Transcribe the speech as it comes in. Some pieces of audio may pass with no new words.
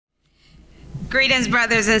Greetings,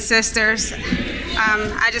 brothers and sisters.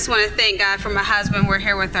 I just want to thank God for my husband. We're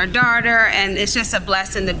here with our daughter, and it's just a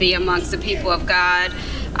blessing to be amongst the people of God.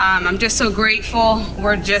 I'm just so grateful.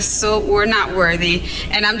 We're not worthy.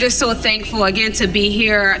 And I'm just so thankful again to be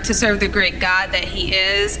here to serve the great God that He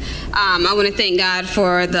is. I want to thank God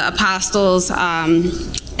for the apostles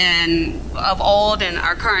and of old and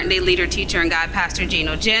our current day leader, teacher, and God, Pastor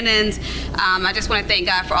Gino Jennings. I just want to thank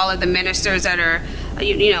God for all of the ministers that are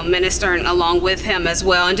ministering along with him as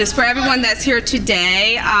well. And just for everyone that's here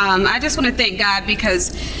today, I just want to thank God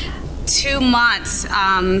because 2 months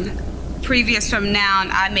previous from now,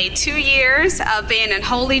 I made 2 years of being in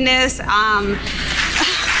holiness. And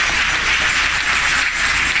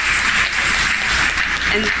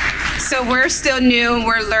so we're still new and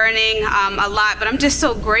we're learning a lot, but I'm just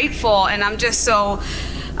so grateful and I'm just so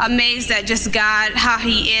amazed at just God, how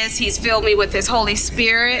He is. He's filled me with His Holy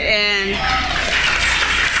Spirit, and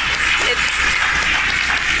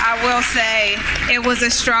I will say it was a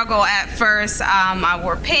struggle at first. I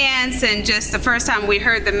wore pants, and just the first time we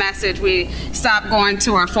heard the message, we stopped going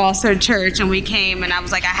to our Foster church and we came, and I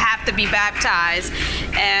was like, I have to be baptized.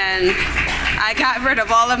 And I got rid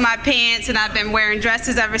of all of my pants, and I've been wearing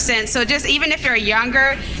dresses ever since. So just even if you're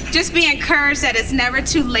younger, just be encouraged that it's never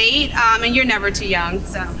too late, and you're never too young.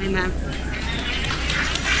 So, amen.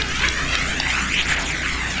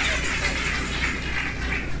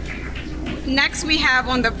 Next we have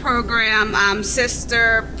on the program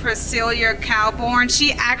Sister Priscilla Calborn.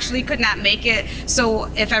 She actually could not make it, so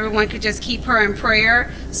if everyone could just keep her in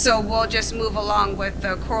prayer. So we'll just move along with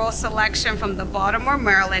the choral selection from the Baltimore,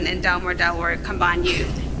 Maryland, and Delmar, Delaware Combined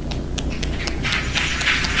Youth.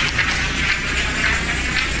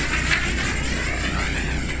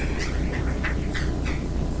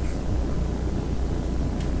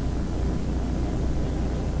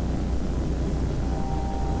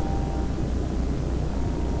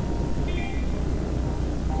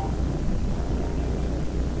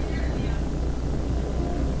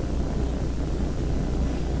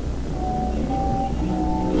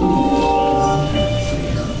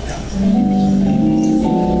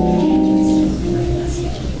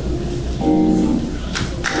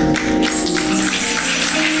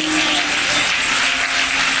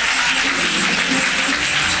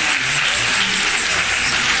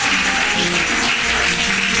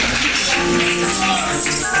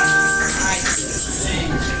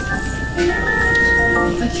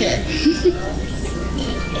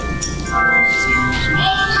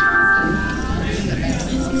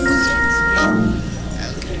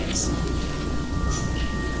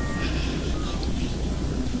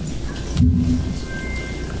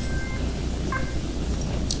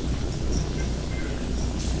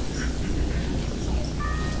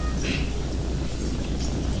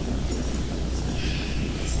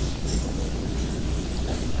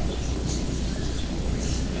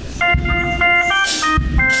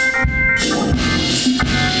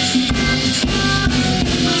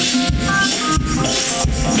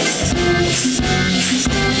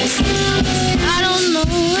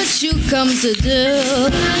 Come to do.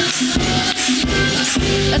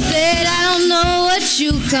 I said I don't know what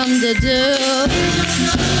you come to do.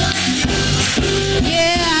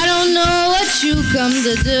 Yeah, I don't know what you come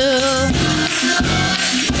to do.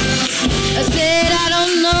 I said I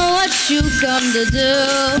don't know what you come to do.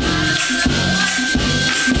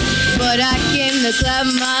 But I came to clap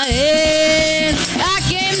my hands. I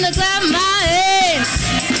came to clap my hands.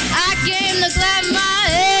 I came to clap my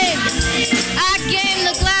hands. I came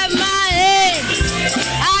to clap my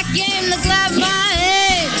I came to clap my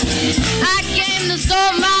hands. I came to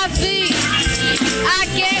stomp my feet. I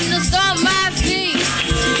came to stomp my feet.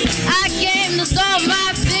 I came to stomp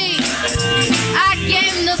my feet. I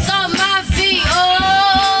came to stomp my feet.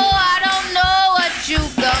 Oh, I don't know what you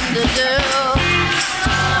come to do.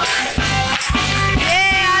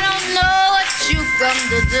 Yeah, I don't know what you come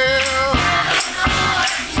to do.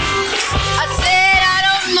 I said I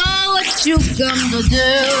don't know what you come to do.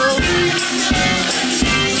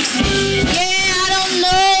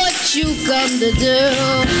 You come to do,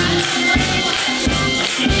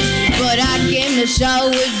 but I came to shout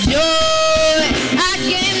with joy. I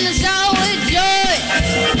came to shout with joy.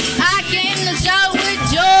 I came to shout with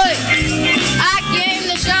joy. I came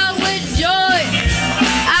to shout with joy.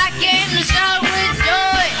 I came to shout with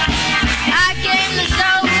joy. I came to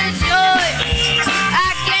shout with joy.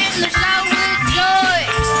 I came to shout with joy.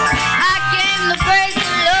 I came to praise the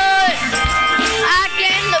Lord. I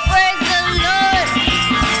came to praise the Lord.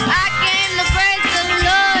 I came to praise the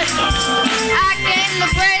Lord. I came to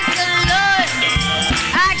praise the Lord.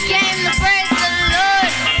 I came to praise the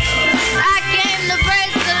Lord.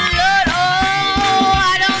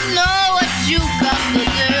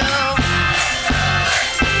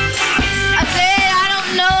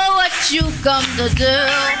 come to do. Yeah,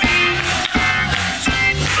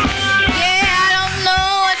 I don't know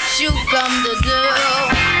what you come to do.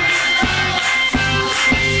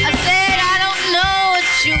 I said I don't know what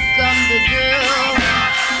you come to do.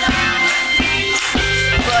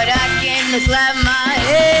 But I came to clap my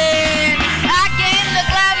head. I came to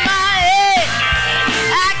clap my head.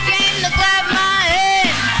 I came to clap my head.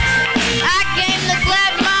 I came to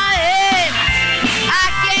clap my head. I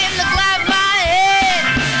came to clap my head.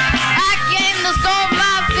 I came to stomp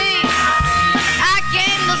my feet. I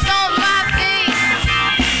came to stomp my feet.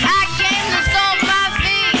 I came to stomp my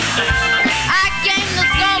feet. I came to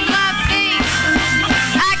stomp my feet.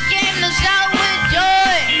 I came to shout with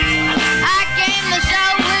joy. I came to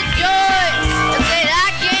shout with joy. I said I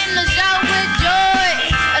came to shout with joy.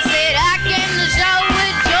 I said I came to shout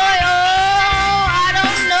with joy. Oh, I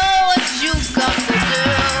don't know what you come to do.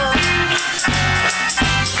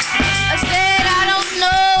 I said I don't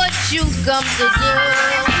know what you come to do.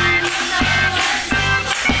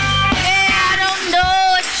 Yeah, I don't know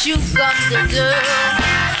what you come to do.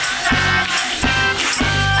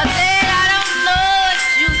 I said I don't know what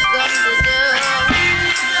you come to do.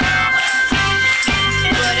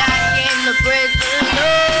 But I came to praise the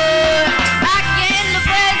Lord. I came to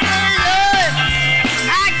praise the Lord.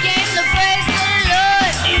 I came to praise the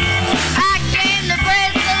Lord. I came to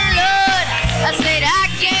praise the Lord. I said I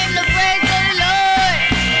came to praise the Lord.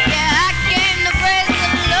 Yeah, I came to praise the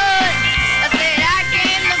Lord. I said I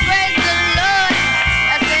came to praise the Lord.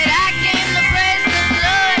 I said I came to praise the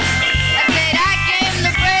Lord. I said I came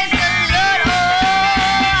to praise the Lord.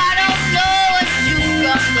 Oh, I don't know what you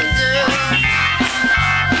come to do.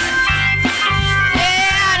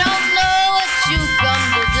 Yeah, I don't know what you come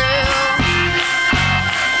to do.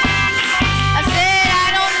 I said I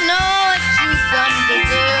don't know what you come to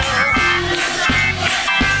do.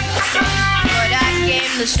 But I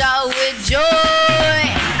came to shout with joy.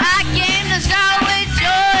 I came to shout with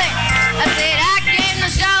joy. I said I came to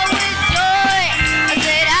shout with joy. I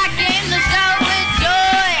said I came to shout with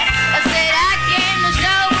joy. I said I came to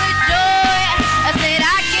shout with joy. I said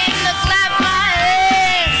I came to clap my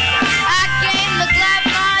hands. I came to clap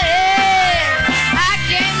my hands. I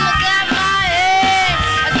came to clap my hands.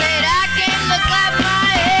 I said I came to clap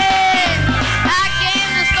my hands. I came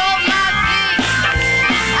to stomp my feet.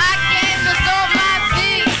 I came to stomp my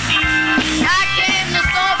feet. I came to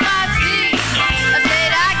stomp my feet. I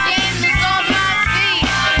said I came to stomp my feet.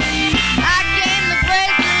 I came to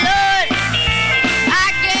praise the Lord. I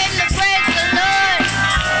came to praise the Lord.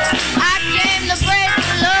 I came to praise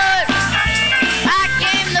the Lord. I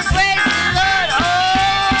came to praise the Lord.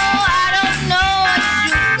 Oh, I don't know what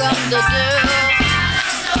you come to do.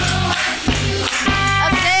 I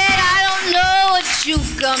said I don't know what you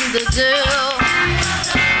come to do.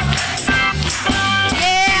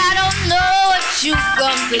 Yeah, I don't know what you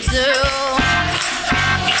come to do.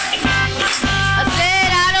 I said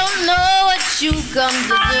I don't know what you come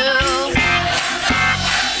to do.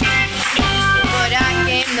 But I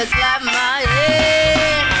came to clap my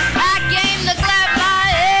head. I came to clap my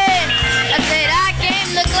head. I said I came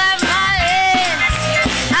to clap my head.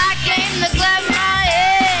 I came to clap my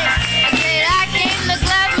head. I said I came to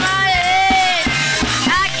clap my head.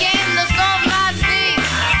 I came to stomp my feet.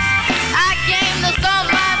 I came to stomp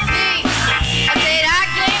my feet. I said I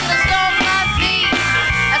came to stomp my feet.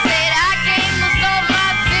 I said I came to stomp my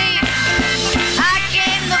feet. I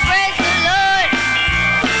came to praise the Lord.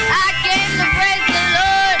 I came to praise the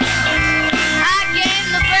Lord. I came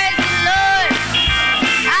to praise the Lord.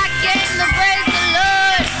 I came to praise the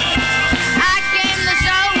Lord. I came to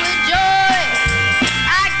shout with joy.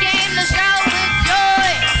 I came to shout with joy.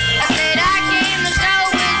 I said I came to shout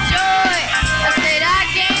with joy. I said I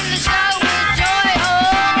came to shout with joy.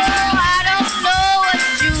 Oh, I don't know what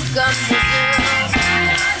you come to do.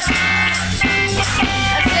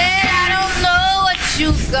 I said I don't know what you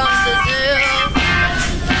come to do.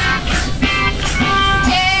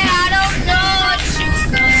 Yeah, I don't know what you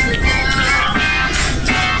come to do.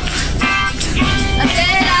 I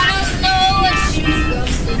said I don't know what you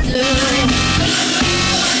come to do.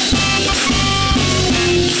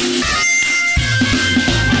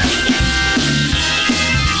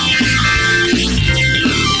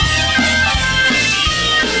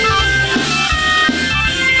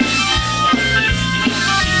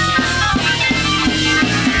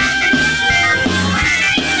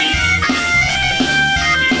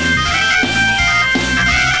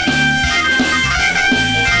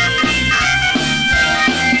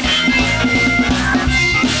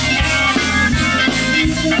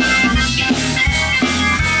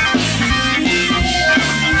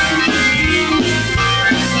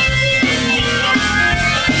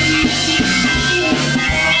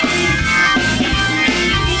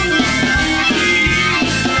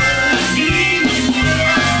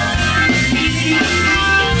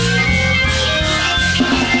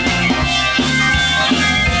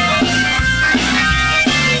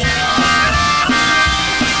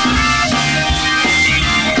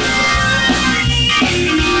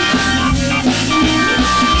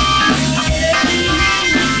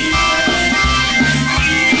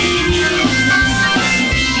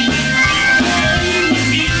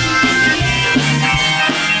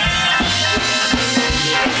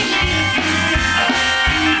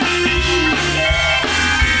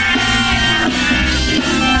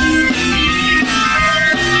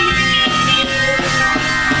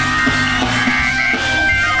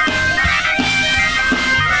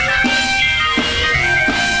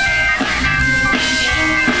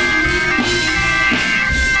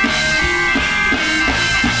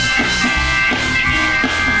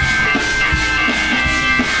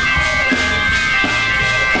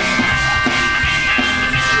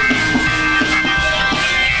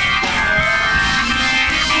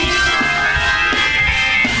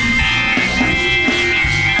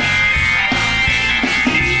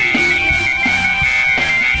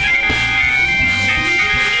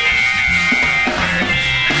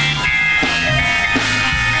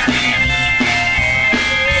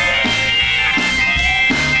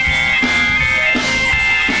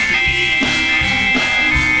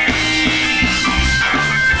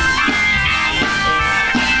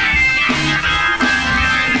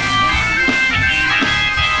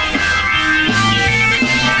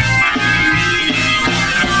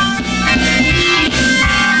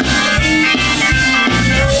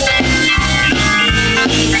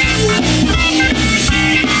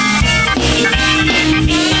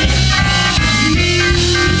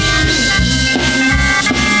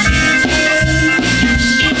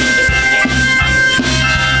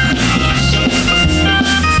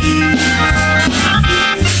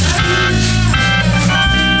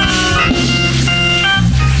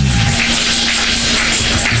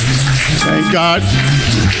 God.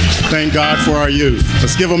 Thank God for our youth.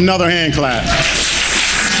 Let's give them another hand clap.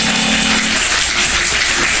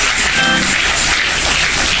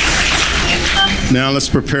 Now let's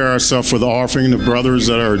prepare ourselves for the offering. The brothers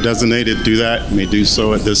that are designated to do that may do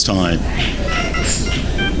so at this time.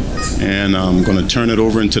 And I'm going to turn it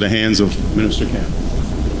over into the hands of Minister Camp.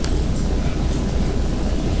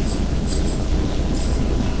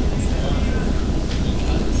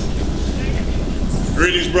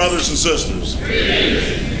 Greetings, brothers and sisters.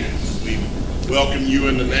 We welcome you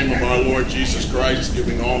in the name of our Lord Jesus Christ,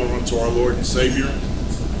 giving honor unto our Lord and Savior,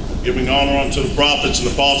 giving honor unto the prophets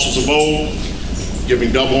and apostles of old,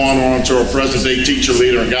 giving double honor unto our present-day teacher,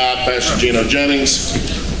 leader, and God, Pastor Gino Jennings,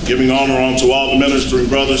 giving honor unto all the ministering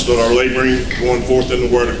brothers that are laboring, going forth in the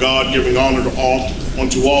Word of God, giving honor to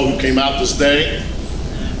unto all who came out this day.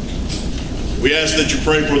 We ask that you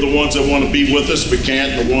pray for the ones that want to be with us but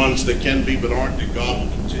can't, the ones that can be but aren't, that God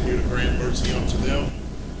will continue to grant mercy unto them.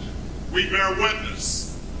 We bear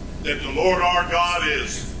witness that the Lord our God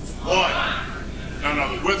is one, none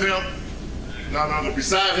other with him, none other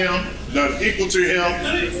beside him, none equal to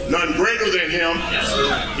him, none greater than him.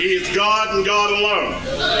 He is God and God alone.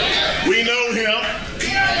 We know him,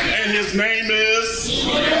 and his name is,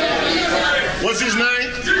 what's his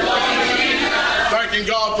name? Thanking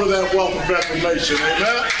God for that wealth of information.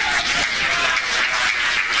 Amen.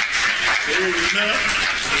 Amen.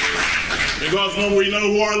 Because when we know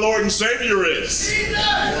who our Lord and Savior is,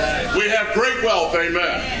 we have great wealth.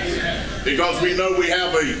 Amen. Because we know we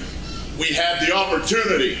have the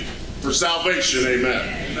opportunity for salvation.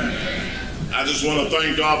 Amen. I just want to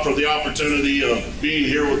thank God for the opportunity of being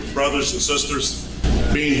here with brothers and sisters,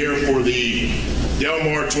 being here for the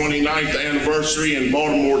Delmar 29th anniversary and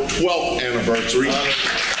Baltimore 12th anniversary.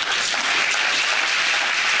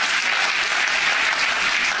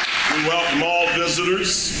 We welcome all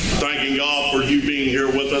visitors, thanking God for you being here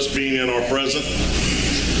with us, being in our present.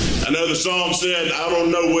 I know the song said, I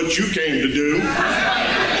don't know what you came to do,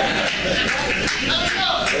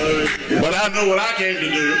 but I know what I came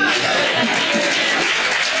to do.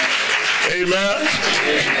 Amen.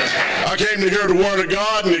 I came to hear the word of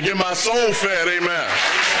God and to get my soul fed. Amen.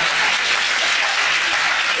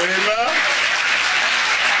 Amen.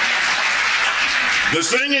 The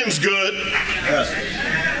singing's good.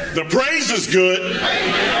 The praise is good.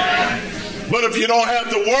 But if you don't have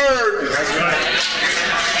the word,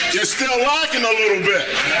 you're still lacking a little bit.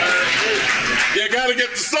 You got to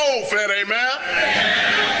get the soul fed. Amen.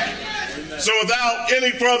 So without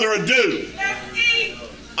any further ado,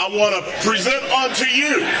 I want to present unto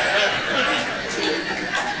you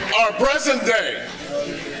our present day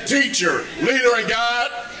teacher, leader, and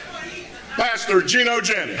guide, Pastor Gino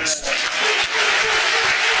Jennings.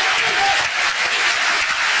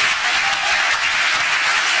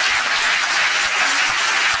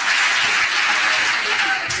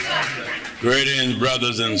 Greetings,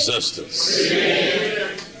 brothers and sisters.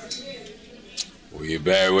 Will you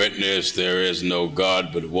bear witness there is no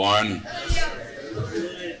God but one?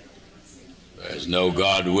 There is no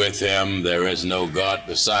God with him. There is no God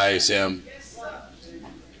besides him.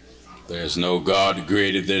 There is no God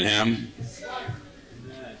greater than him.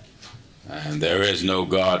 And there is no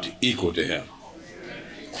God equal to him.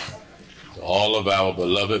 To all of our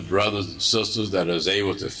beloved brothers and sisters that is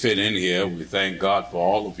able to fit in here, we thank God for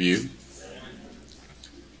all of you.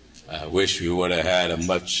 I wish we would have had a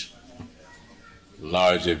much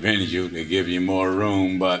larger venue to give you more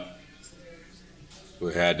room, but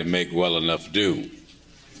we had to make well enough do.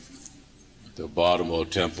 The Baltimore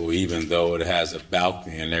Temple, even though it has a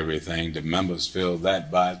balcony and everything, the members fill that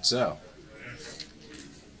by itself.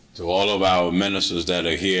 To all of our ministers that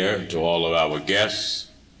are here, to all of our guests,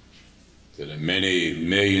 to the many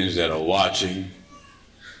millions that are watching,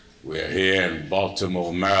 we're here in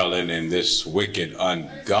Baltimore, Maryland, in this wicked,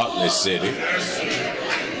 ungodly city,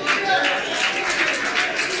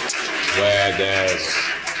 where there's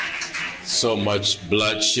so much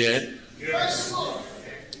bloodshed,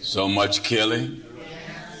 so much killing,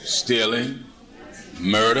 stealing,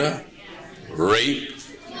 murder, rape,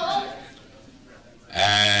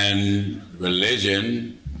 and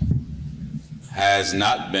religion has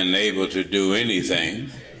not been able to do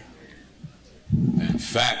anything. In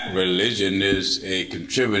fact, religion is a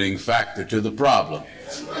contributing factor to the problem.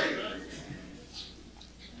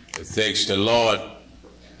 It takes the Lord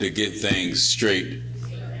to get things straight.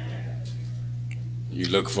 You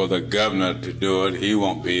look for the governor to do it, he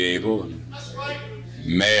won't be able.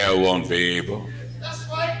 Mayor won't be able.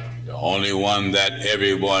 The only one that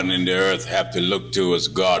everyone in the earth have to look to is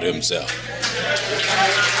God himself.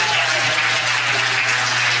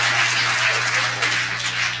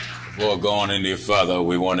 Before going any further,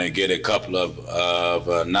 we want to get a couple of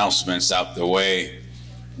announcements out the way.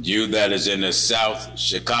 You that is in the South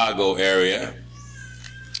Chicago area,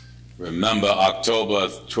 remember October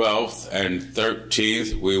 12th and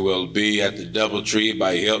 13th, we will be at the Doubletree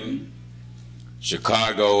by Hilton,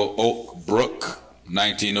 Chicago Oak Brook,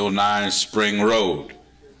 1909 Spring Road.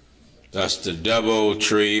 That's the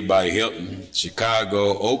Doubletree by Hilton,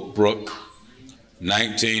 Chicago Oak Brook,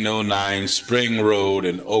 1909 Spring Road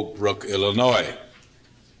in Oak Brook, Illinois.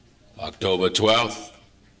 October 12th,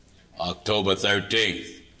 October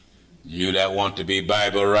 13th. You that want to be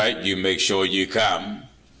Bible right, you make sure you come.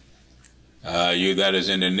 You that is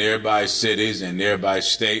in the nearby cities and nearby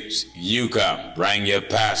states, you come. Bring your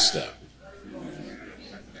pastor.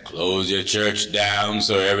 Close your church down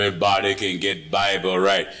so everybody can get Bible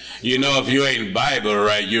right. You know, if you ain't Bible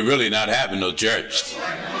right, you're really not having no church.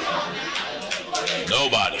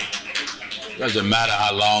 Nobody. Doesn't matter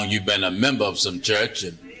how long you've been a member of some church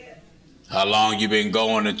and how long you've been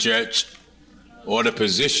going to church or the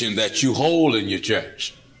position that you hold in your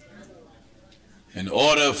church. In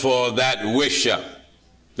order for that worship,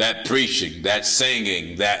 that preaching, that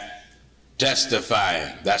singing, that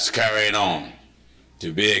testifying, that's carrying on,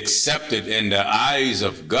 to be accepted in the eyes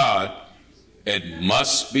of God, it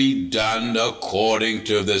must be done according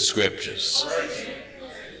to the scriptures.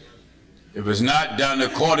 If it's not done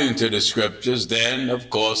according to the scriptures, then of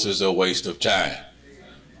course it's a waste of time.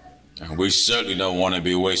 And we certainly don't want to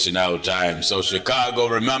be wasting our time. So Chicago,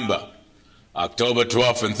 remember, October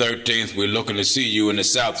 12th and 13th, we're looking to see you in the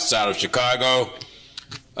south side of Chicago.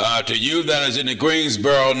 To you that is in the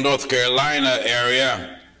Greensboro, North Carolina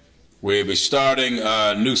area, we'll be starting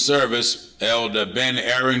a new service. Elder Ben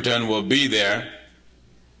Arrington will be there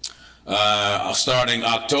starting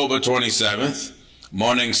October 27th.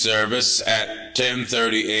 Morning service at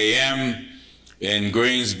 10:30 a.m. in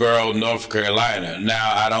Greensboro, North Carolina.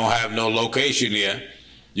 Now, I don't have no location here.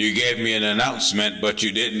 You gave me an announcement, but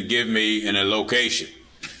you didn't give me a location.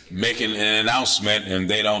 Making an announcement and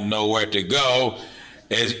they don't know where to go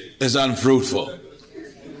is unfruitful.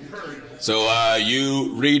 So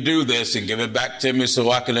you redo this and give it back to me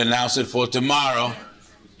so I can announce it for tomorrow,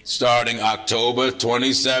 starting October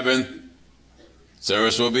 27th.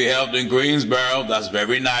 Service will be held in Greensboro. That's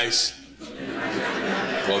very nice.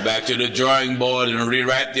 Go back to the drawing board and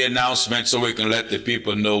rewrite the announcement so we can let the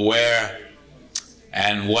people know where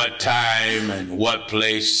and what time and what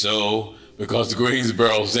place, so because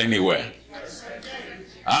Greensboro's anywhere.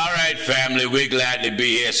 All right, family, we're glad to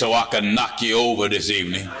be here so I can knock you over this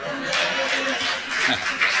evening.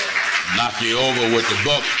 Knock you over with the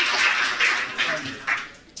book.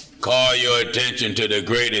 Call your attention to the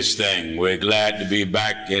greatest thing. We're glad to be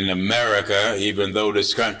back in America, even though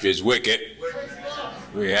this country is wicked.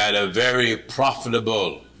 We had a very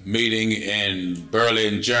profitable meeting in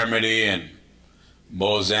Berlin, Germany, and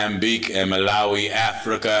Mozambique and Malawi,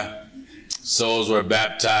 Africa. Souls were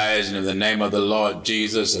baptized in the name of the Lord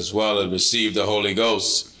Jesus, as well as received the Holy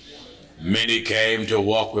Ghost. Many came to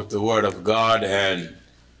walk with the Word of God, and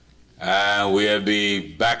we'll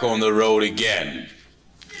be back on the road again.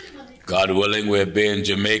 God willing, we'll be in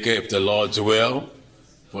Jamaica, if the Lord's will,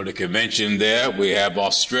 for the convention there. We have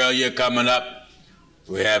Australia coming up.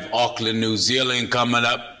 We have Auckland, New Zealand coming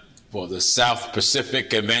up for the South Pacific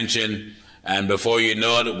Convention. And before you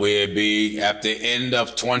know it, we'll be at the end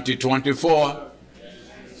of 2024.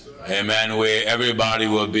 Amen. Where everybody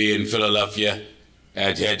will be in Philadelphia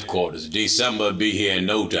at headquarters. December will be here in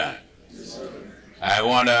no time. I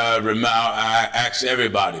want to ask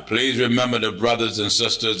everybody, please remember the brothers and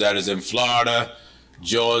sisters that is in Florida,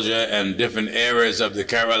 Georgia, and different areas of the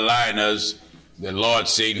Carolinas. The Lord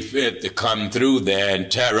seen fit to come through there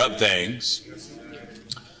and tear up things.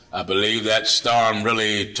 I believe that storm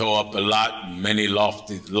really tore up a lot. Many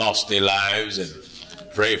lost their lives, and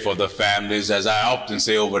pray for the families. As I often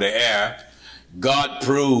say over the air, God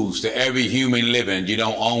proves to every human living you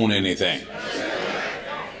don't own anything.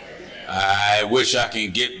 I wish I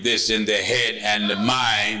can get this in the head and the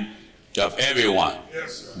mind of everyone.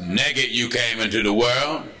 Naked you came into the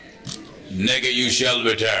world, naked you shall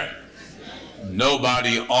return.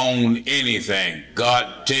 Nobody owns anything.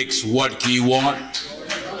 God takes what he wants,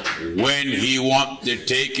 when he wants to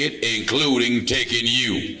take it, including taking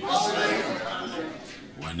you.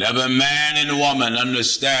 Whenever man and woman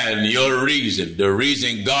understand your reason, the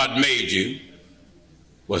reason God made you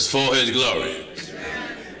was for his glory.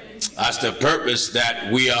 That's the purpose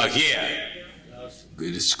that we are here.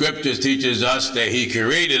 The scriptures teaches us that he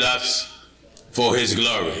created us for his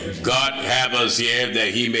glory. God have us here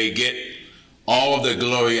that he may get all the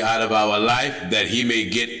glory out of our life, that he may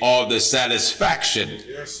get all the satisfaction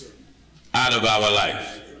out of our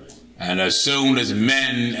life. And as soon as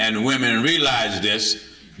men and women realize this,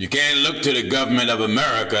 you can't look to the government of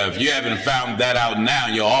America. If you haven't found that out now,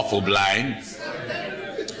 you're awful blind.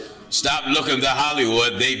 Stop looking to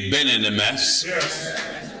Hollywood. They've been in a mess.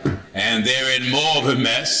 And they're in more of a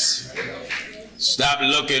mess. Stop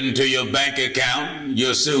looking to your bank account.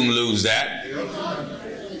 You'll soon lose that.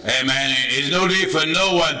 Amen. It's no need for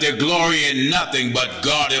no one to glory in nothing but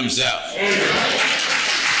God himself.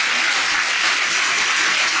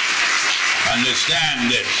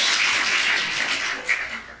 Understand this.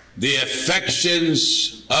 The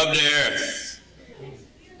affections of the earth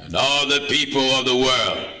and all the people of the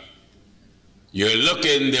world, you're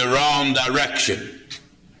looking the wrong direction.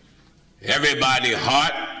 Everybody's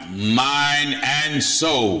heart, mind, and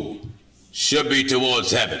soul should be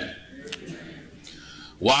towards heaven.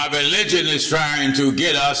 While religion is trying to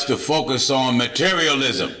get us to focus on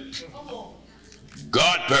materialism,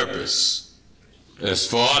 God's purpose is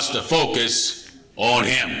for us to focus on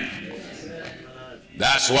him.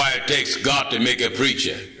 That's why it takes God to make a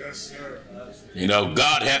preacher. You know,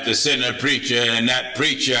 God had to send a preacher, and that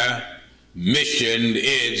preacher mission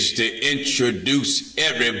is to introduce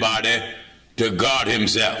everybody to God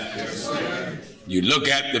himself. You look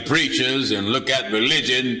at the preachers and look at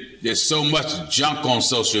religion, there's so much junk on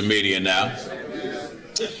social media now.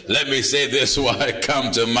 Let me say this while it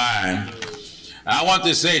comes to mind. I want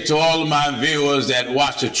to say to all of my viewers that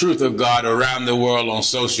watch the truth of God around the world on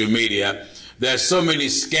social media, there's so many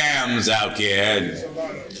scams out here. And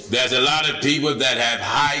there's a lot of people that have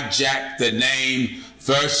hijacked the name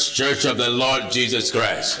First Church of the Lord Jesus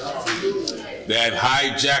Christ. They have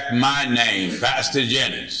hijacked my name, Pastor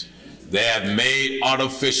Jennings. They have made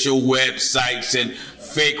artificial websites and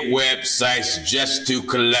fake websites just to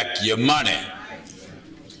collect your money.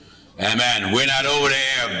 Amen. We're not over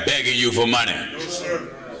there begging you for money.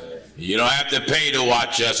 You don't have to pay to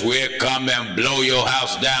watch us. We'll come and blow your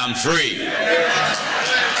house down free.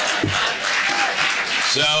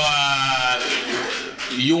 So,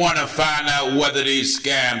 you want to find out whether these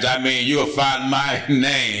scams, I mean, you'll find my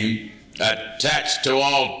name attached to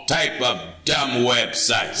all type of dumb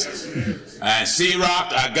websites. And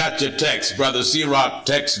C-Rock, I got your text. Brother C-Rock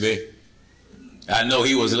texted me. I know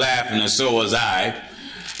he was laughing and so was I.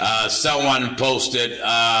 Someone posted,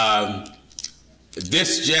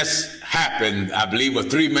 this just happened, I believe,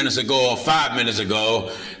 3 minutes ago or 5 minutes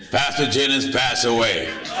ago. Pastor Jennings passed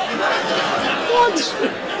away. What?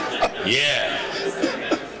 Yeah.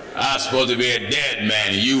 I was supposed to be a dead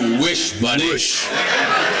man. You wish, buddy. Wish.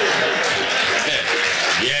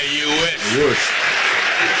 Yeah, you wish.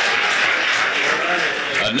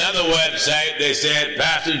 Another website, they said,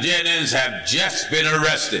 Pastor Jennings have just been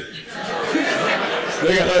arrested.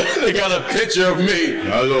 They got a picture of me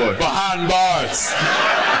behind bars.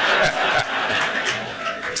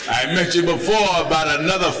 I mentioned before about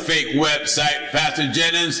another fake website. Pastor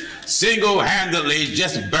Jennings single-handedly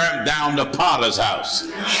just burnt down the Potter's house.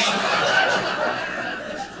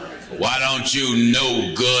 Why don't you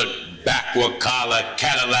no good, backward collar,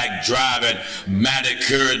 Cadillac driving,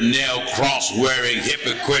 manicured nail cross wearing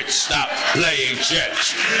hypocrite stop playing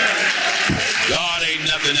church? God ain't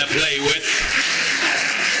nothing to play with.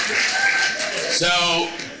 So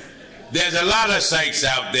there's a lot of sites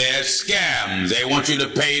out there, scams. They want you to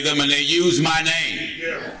pay them and they use my name.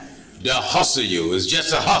 They'll hustle you. It's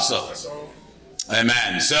just a hustle.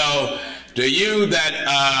 Amen. So to you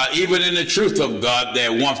that even in the truth of God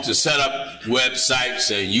that wants to set up websites,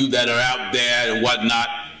 and you that are out there and whatnot,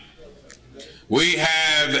 we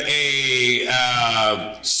have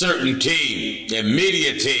a certain team, a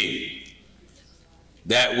media team,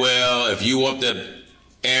 that will, if you want to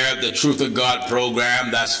air the Truth of God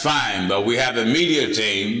program, that's fine. But we have a media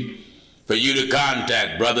team for you to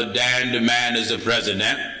contact. Brother Dan DeMann is the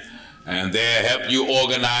president, and they'll help you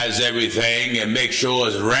organize everything and make sure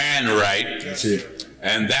it's ran right. That's it.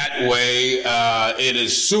 And that way it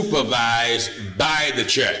is supervised by the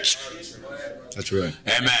church. That's right.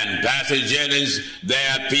 Amen. Pastor Jennings,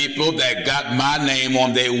 there are people that got my name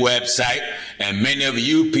on their website, and many of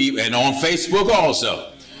you people, and on Facebook also.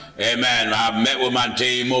 Amen. I met with my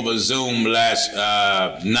team over Zoom last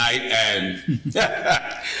night, and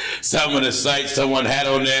some of the sites someone had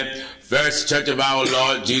on there, First Church of Our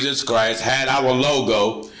Lord Jesus Christ, had our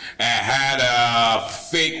logo and had a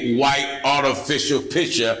fake white artificial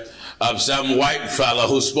picture of some white fella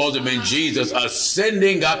who's supposed to have been Jesus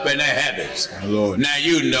ascending up in the heavens. Lord. Now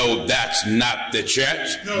you know that's not the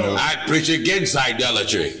church. No. I preach against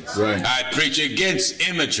idolatry. Right. I preach against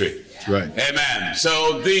imagery. Right. Amen.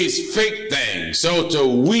 So these fake things, so to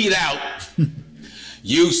weed out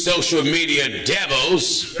You social media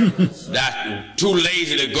devils that too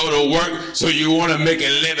lazy to go to work, so you want to make a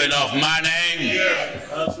living off my name? Yeah,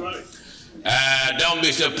 that's right. Don't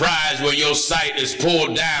be surprised when your site is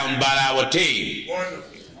pulled down by our team. Wonderful.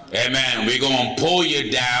 Amen. We're going to pull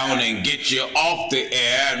you down and get you off the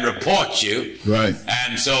air and report you. Right.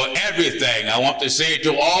 And so everything, I want to say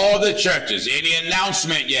to all the churches, any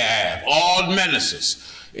announcement you have, all ministers,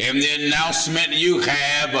 in the announcement you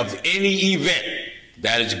have of any event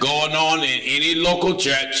that is going on in any local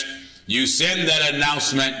church, you send that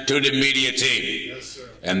announcement to the media team. Yes, sir.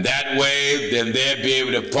 And that way, then they'll be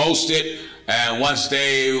able to post it. And once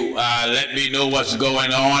they let me know what's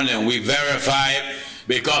going on and we verify it,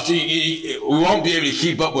 because we won't be able to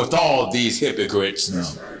keep up with all these hypocrites. No.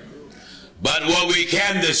 But what we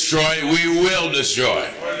can destroy, we will destroy.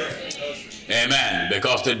 Amen.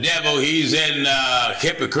 Because the devil, he's in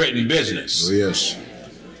hypocrite in business. Oh, yes.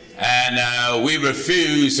 And we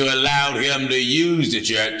refuse to allow him to use the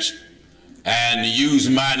church and use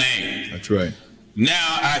my name. That's right.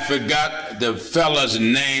 Now I forgot the fella's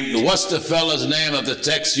name. What's the fella's name of the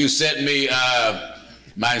text you sent me?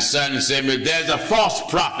 My son sent me. There's a false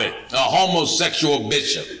prophet, a homosexual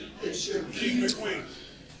bishop.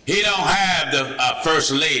 He don't have the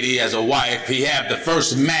first lady as a wife. He have the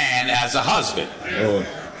first man as a husband. Oh.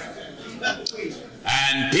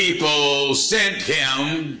 And people sent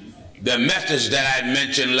him the message that I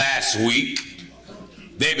mentioned last week.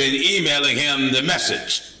 They've been emailing him the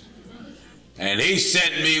message. And he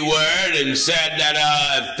sent me word and said that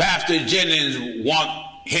if Pastor Jennings want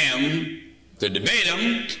him to debate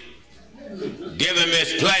him, give him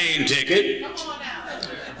his plane ticket,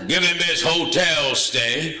 give him his hotel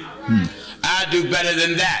stay. I'll do better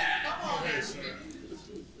than that.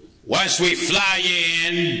 Once we fly you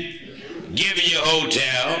in, give you your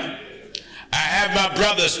hotel, I have my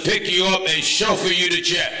brothers pick you up and chauffeur you to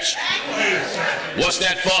church. What's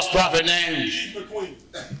that false prophet name?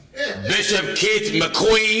 Bishop Keith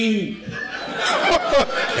McQueen.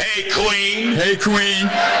 Hey, Queen. Hey, Queen.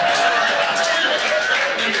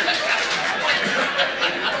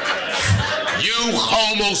 You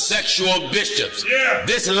homosexual bishops. Yeah.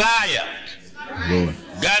 This liar Lord.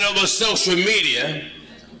 got over social media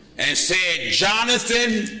and said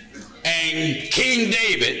Jonathan and King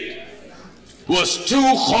David was two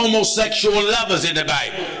homosexual lovers in the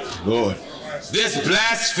Bible. Lord. This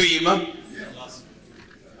blasphemer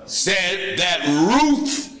said that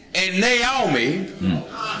Ruth and Naomi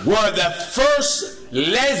were the first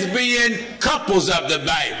lesbian couples of the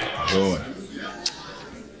Bible. Lord.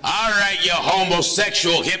 All right, you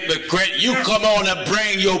homosexual hypocrite, you come on and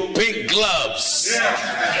bring your pink gloves.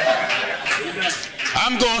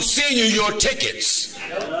 I'm going to send you your tickets.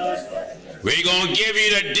 We're going to give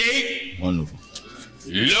you the date, Wonderful.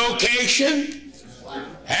 location,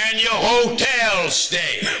 and your hotel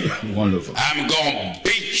stay. Wonderful. I'm going to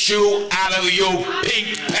beat you out of your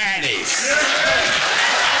pink panties.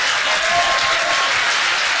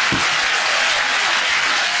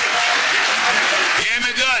 Hear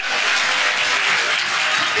me good?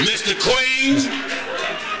 Mr. Queen,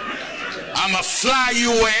 I'm going to fly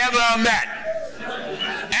you wherever I'm at.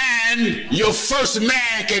 And your first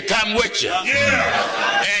man can come with you.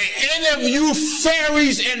 Yeah. And any of you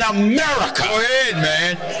fairies in America, Go ahead,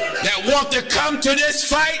 man. that want to come to this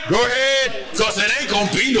fight, Go ahead. because it ain't going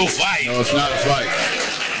to be no fight. No, it's not a fight.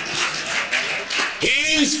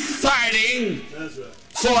 He's fighting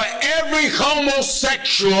for every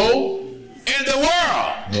homosexual in the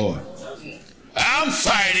world. Lord. I'm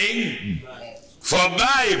fighting for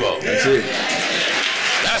Bible. That's it.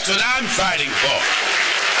 That's what I'm fighting for.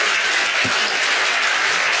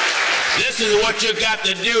 This is what you got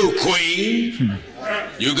to do, Queen.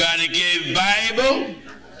 You got to give Bible,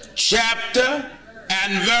 chapter,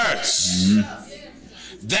 and verse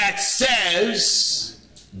that says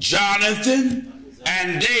Jonathan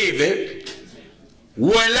and David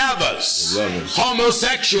were lovers,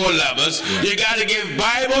 homosexual lovers. Yeah. You got to give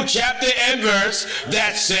Bible, chapter, and verse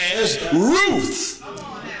that says Ruth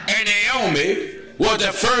and Naomi were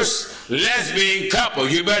the first lesbian couple.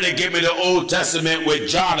 You better give me the Old Testament with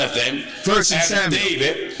Jonathan First and Samuel.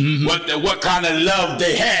 David, what kind of love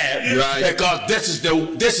they had, Right. because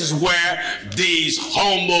this is where these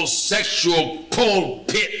homosexual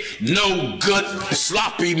pulpit, no good,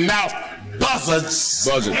 sloppy mouth buzzards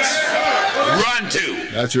Buzzards. run to.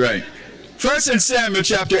 That's right. 1 Samuel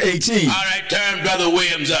chapter 18. All right, turn Brother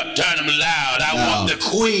Williams up. Turn him loud. I want the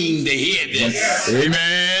queen to hear this.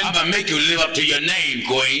 Amen. I'm going to make you live up to your name,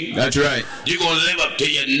 queen. That's right. You're going to live up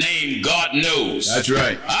to your name, God knows. That's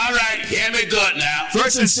right. All right, hear me good now. 1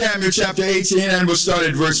 Samuel chapter 18, and we'll start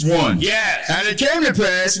at verse 1. Yes. And it came to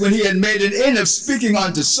pass, when he had made an end of speaking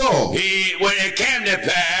unto Saul. When it came to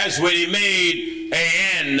pass, when he made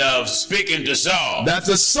an end of speaking to Saul, that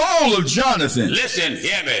the soul of Jonathan, listen,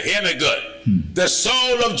 hear me good. The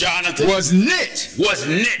soul of Jonathan was knit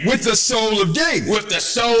with the soul of David. With the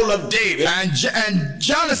soul of David. And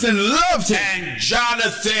Jonathan loved him. And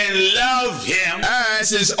Jonathan loved him as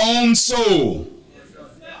his own soul.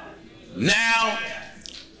 Now,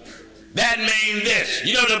 that means this.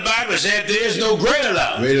 You know, the Bible said there is no greater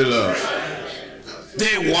love. Greater love.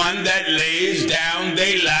 The one that lays down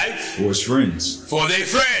their life for his friends. For their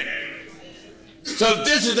friend. So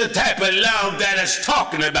this is the type of love that it's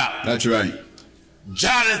talking about. That's right.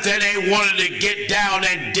 Jonathan ain't wanted to get down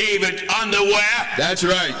in David's underwear. That's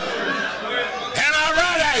right. Am I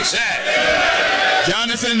right, I said?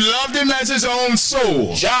 Jonathan loved him as his own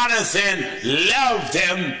soul. Jonathan loved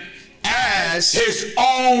him as his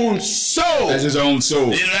own soul. As his own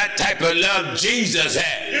soul. You know, that type of love Jesus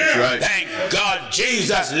had. That's right. Thank God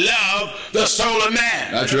Jesus loved the soul of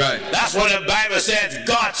man. That's right. That's what the Bible says.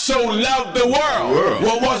 God so loved the world.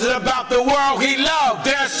 What was it about the world he loved?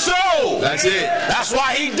 Their soul. That's it. That's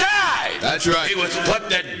why he died. That's right. He was put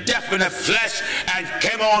to death in the flesh and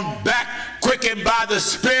came on back, quickened by the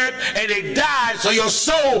Spirit, and he died so your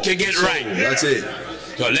soul can get right. That's it.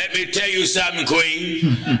 So let me tell you something,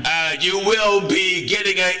 Queen. You will be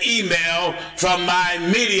getting an email from my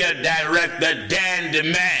media director, Dan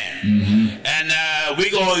DeMann. And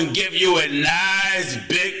we're going to give you a nice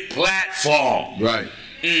big platform. Right.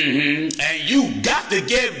 And you got to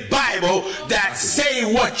give Bible that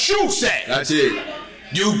say what you say. That's it.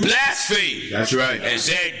 You blaspheme. That's right. And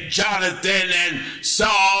said Jonathan and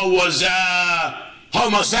Saul was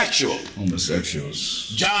homosexual.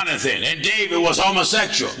 Homosexuals. Jonathan and David was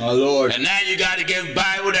homosexual. My Lord. And now you got to give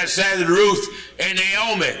Bible that says Ruth and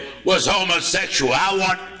Naomi was homosexual. I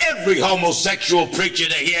want every homosexual preacher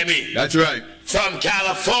to hear me. That's right. From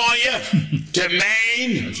California to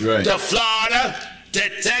Maine. That's right. To Florida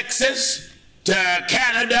to Texas to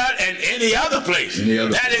Canada and any other place.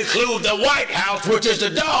 That includes the White House, which is the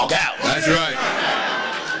dog house. That's right.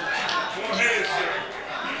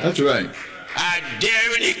 That's right. I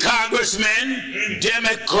dare any congressman,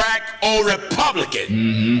 Democrat or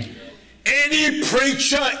Republican, any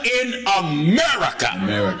preacher in America,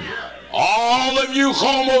 all of you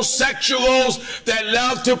homosexuals that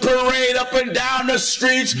love to parade up and down the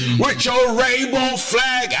streets with your rainbow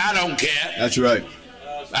flag, I don't care. That's right.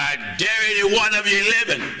 I dare any one of you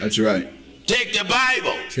living. That's right. Take the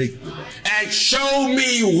Bible and show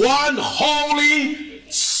me one holy,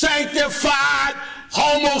 sanctified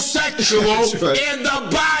homosexual in the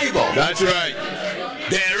Bible. That's right.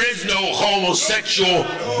 There is no homosexual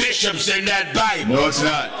bishops in that Bible. No, it's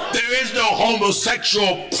not. There is no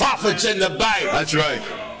homosexual prophets in the Bible. That's right.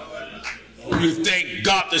 You think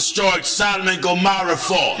God destroyed Sodom and Gomorrah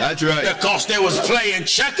for? That's right. Because they was playing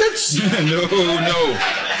checkers?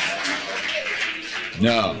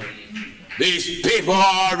 No. These people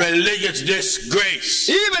are a religious disgrace.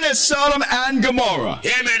 Even as Sodom and Gomorrah.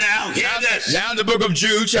 Hear me now. Hear this. Now in the book of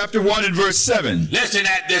Jude, chapter 1 and verse 7. Listen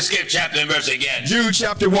at this, skip chapter and verse again. Jude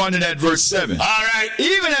chapter 1 and at verse 7. All right.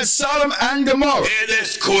 Even as Sodom and Gomorrah. Hear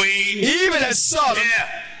this, queen. Even as Sodom.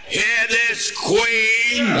 Hear this,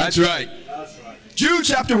 queen. That's right. Jude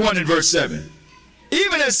chapter 1 and verse 7.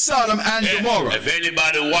 Even as Sodom and Gomorrah. If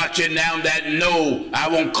anybody watching now that know, I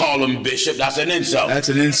won't call them bishop. That's an insult. That's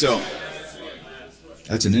an insult.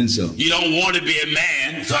 That's an insult. You don't want to be a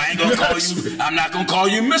man, so I ain't gonna call you. I'm not gonna call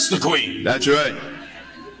you Mr. Queen. That's right.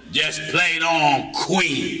 Just plain on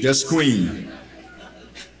queen. Just queen.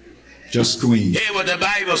 Just queen. Hear what the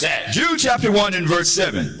Bible says. Jude chapter 1 and verse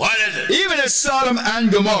 7. What is it? Even as Sodom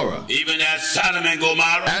and Gomorrah. Even as Sodom and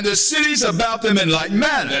Gomorrah. And the cities about them in like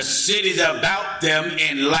manner. The cities about them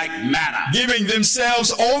in like manner. Giving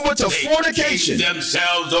themselves over to fornication. Gave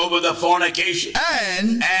themselves over to fornication.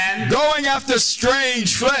 And going after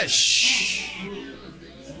strange flesh.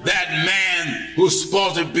 That man who's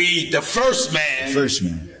supposed to be the first man. First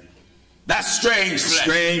man. That's strange flesh.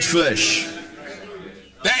 Strange flesh.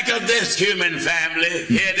 Think of this, human family.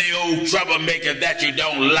 Here the old troublemaker that you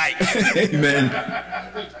don't like. Amen.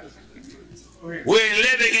 We're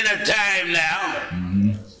living in a time now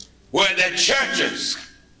where the churches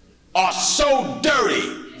are so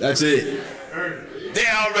dirty. That's it. They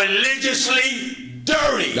are religiously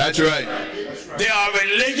dirty. That's right. They are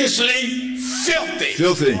religiously filthy.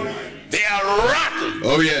 Filthy. They are rotten.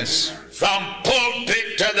 Oh, yes. From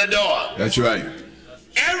pulpit to the door. That's right.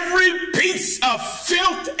 Every piece of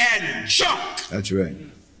filth and junk That's right.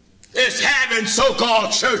 is having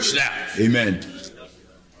so-called church now. Amen.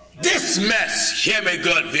 This mess, hear me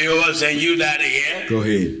good viewers and you that are here. Go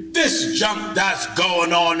ahead. This junk that's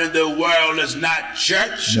going on in the world is not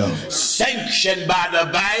church. No. Sanctioned by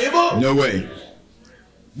the Bible. No way.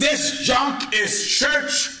 This junk is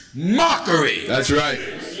church mockery. That's right.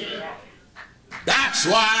 That's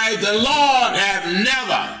why the Lord have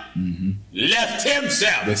never left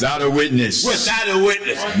himself Without a witness. without a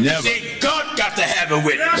witness. Never. See, God got to have a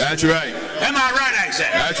witness. That's right. Am I right, I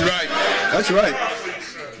said? That's right. That's right.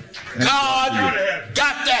 God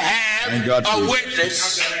got to Thank God have for a you.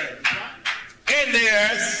 witness in the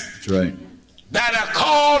earth That's right. that'll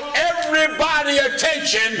call everybody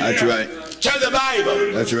attention That's right. to the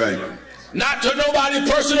Bible. That's right. Not to nobody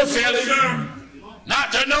personal feeling,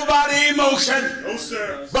 not to nobody emotion,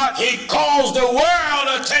 but he calls the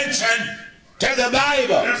world attention to the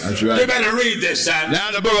Bible. That's right. You better read this, son.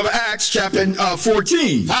 Now the book of Acts, chapter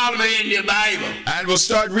 14. Follow me in your Bible. And we'll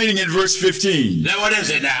start reading in verse 15. Now, what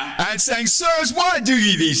is it now? And saying, sirs, why do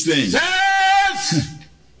ye these things? Sirs!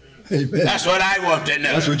 Amen. That's what I want to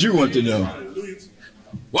know. That's what you want to know.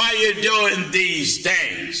 Why you doing these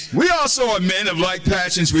things? We also are men of like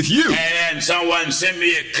passions with you. And then someone sent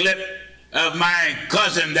me a clip of my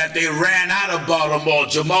cousin that they ran out of Baltimore,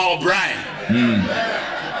 Jamal Bryant.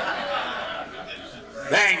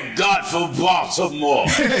 Thank God for Baltimore.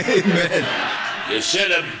 Amen. You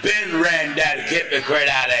should have been ran that hypocrite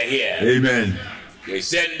out of here. Amen. They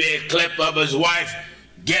sent me a clip of his wife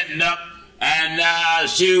getting up and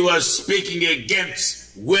she was speaking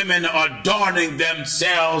against women adorning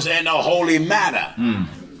themselves in a holy manner.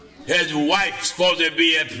 His wife's supposed to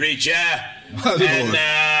be a preacher. And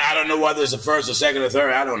I don't know whether it's the first or second or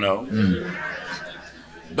third. I don't know.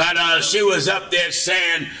 But she was up there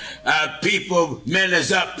saying, men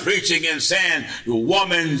is up preaching and saying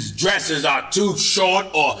woman's dresses are too short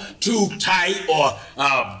or too tight, or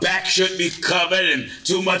back should be covered and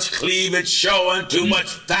too much cleavage showing, too much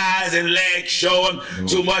thighs and legs showing,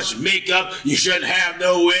 too much makeup, you shouldn't have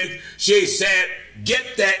no wig. She said,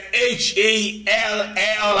 get that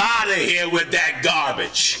H-E-L-L out of here with that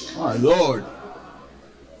garbage. My Lord.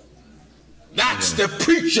 That's the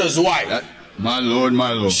preacher's wife. My Lord,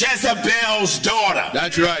 my Lord. Jezebel's daughter.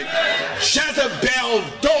 That's right. Jezebel's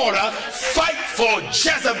daughter fight for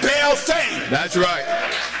Jezebel's thing. That's right.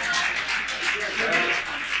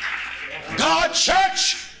 God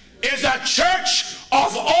church is a church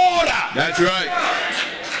of order. That's right.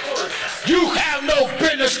 You have no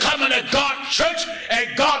business coming to God church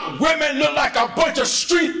and God women look like a bunch of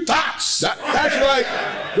street thoughts. That's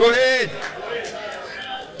right. Go ahead.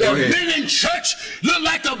 The men in church look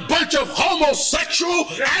like a bunch of homosexual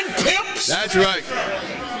and pimps. That's right.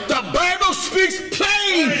 The Bible speaks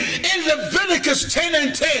plain in Leviticus 10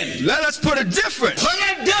 and 10. Let us put a difference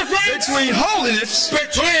between holiness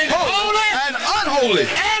holy and unholy,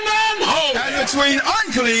 and unholy, and between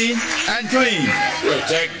unclean and clean.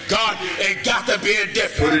 Thank God, it got to be a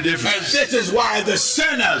difference. Put a difference. And this is why the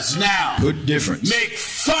sinners now Put difference. make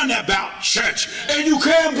fun about church, and you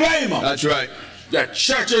can't blame them. That's right. The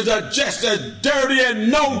churches are just as dirty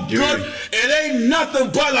and no good. It ain't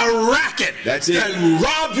nothing but a racket. That's it. That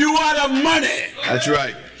rob you out of money. That's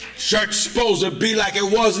right. Church supposed to be like it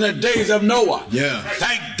was in the days of Noah. Yeah.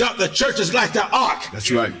 Thank God the church is like the ark.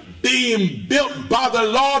 That's right. Being built by the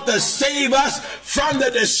Lord to save us from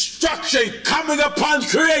the destruction coming upon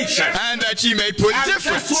creation. And that ye may put And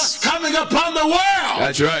difference. that's what's coming upon the world.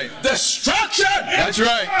 That's right. Destruction. That's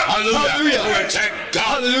right. Hallelujah. Hallelujah. Thank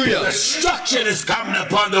God. Hallelujah. Destruction is coming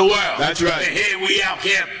upon the world. That's right. And here we out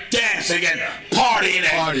here dancing and partying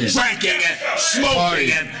and drinking and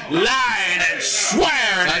smoking and lying and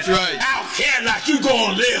swearing. That's and right. out here like you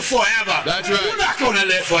gonna live forever. That's right. You're not gonna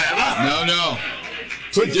live forever. No, no.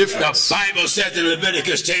 Put difference. The Bible says in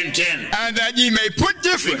Leviticus 10:10. And that ye may put We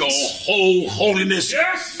difference. go hold holiness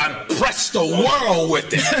and press the world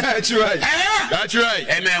with it. That's right. Huh? That's right.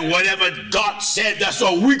 Amen. Whatever God said, that's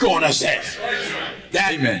what we're gonna say.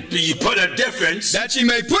 That Amen. you put a difference. That ye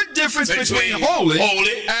may put difference between holy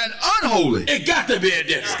and unholy. It got to be a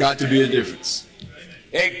difference. Got to be a difference.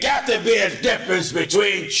 It got to be a difference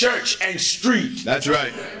between church and street. That's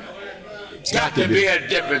right. Got to be a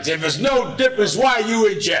difference. If there's no difference, why are you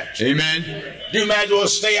in church? Amen. You might as well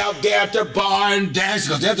stay out there at the bar and dance,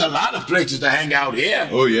 because there's a lot of places to hang out here.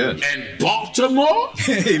 Oh, yeah. In Baltimore?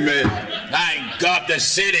 Amen. Thank God the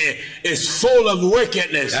city is full of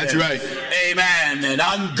wickedness. That's right. Amen. And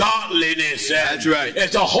ungodliness. That's right.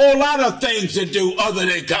 There's a whole lot of things to do other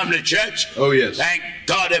than come to church. Oh, yes. Thank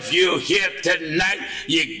God if you're here tonight,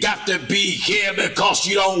 you got to be here because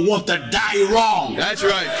you don't want to die wrong. That's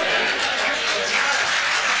right.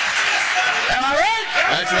 Am I right?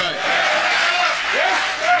 That's right.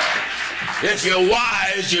 If you're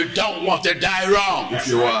wise, you don't want to die wrong. If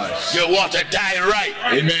you're wise. You want to die right.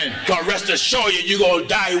 Amen. Because rest assured you're going to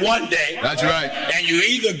die one day. That's right. And you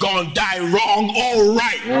either going to die wrong or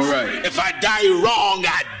right. All right. If I die wrong,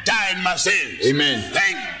 I die in my sins. Amen.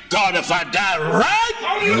 Thank God if I die right.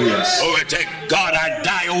 Oh, yes. Oh, thank God I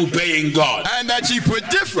die obeying God. And that you put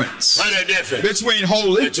difference. What a difference. Between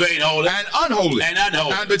holy. Between holy. And unholy. And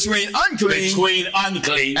unholy. And between unclean. Between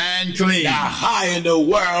unclean. And clean. Now, how in the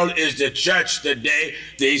world is the church today?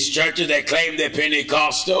 These churches that claim they're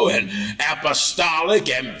Pentecostal and Apostolic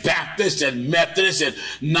and Baptist and Methodist and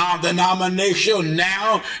non-denominational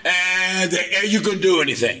now, and you can do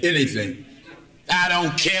anything. Anything. I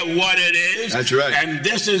don't care what it is. That's right. And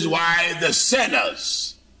this is why the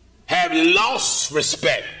sinners have lost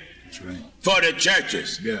respect. That's right. For the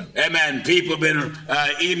churches. Yeah. Amen. People been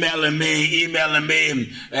emailing me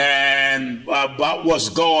and about what's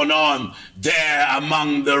going on there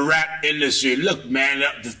among the rap industry. Look, man,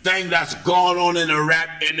 the thing that's going on in the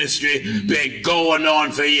rap industry been going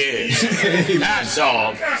on for years. That's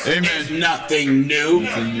all. Amen. It's nothing new.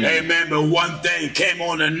 Amen. But one thing came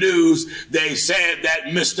on the news. They said that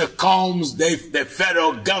Mr. Combs, the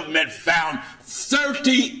federal government found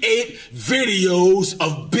 38 videos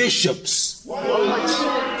of bishops. What?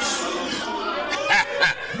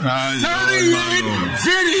 38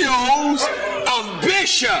 videos of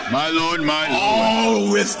bishops. My Lord, my Lord.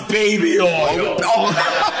 All with baby oil.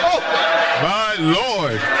 My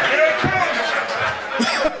Lord.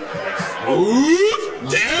 Ooh,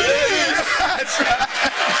 there it is. That's right.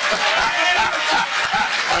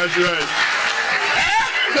 That's right.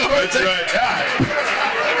 That's right.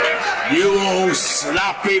 You old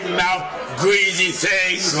sloppy mouth, greasy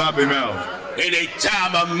thing. Sloppy mouth. Any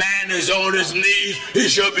time a man is on his knees, he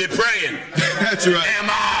should be praying. That's right. Am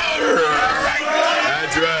I right?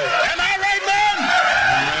 That's right. Am I right, man?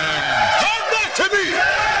 Talk back to me.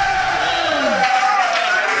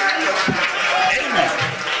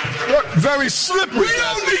 Amen. Very slippery. We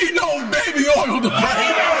don't need no baby oil to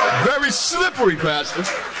pray. Very slippery, Pastor.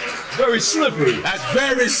 Very slippery. That's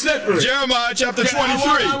very slippery. Jeremiah chapter 23.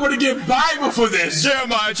 I want to give Bible for this.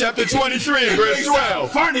 Jeremiah chapter 23 and verse 12.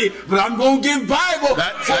 Funny, but I'm going to give Bible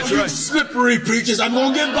That's for you right. slippery preachers. I'm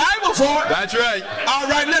going to give Bible for it. That's right. All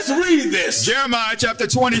right, let's read this. Jeremiah chapter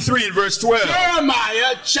 23 and verse 12.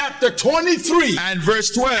 Jeremiah chapter 23 And verse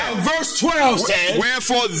 12. and verse 12 says,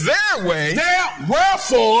 Wherefore their way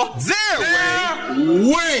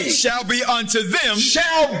way shall be unto them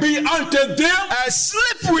as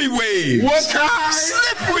slippery waves. What kind?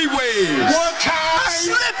 Slippery waves. What kind?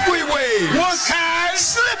 Slippery waves. What kind?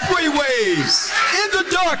 Slippery waves. In the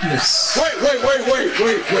darkness. Wait.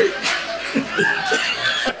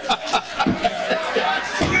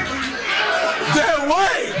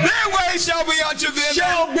 Their way shall be unto them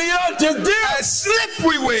as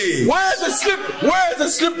slippery waves. Where's the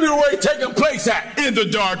slippery way taking place at? In the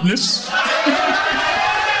darkness.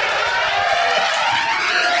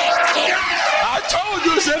 I told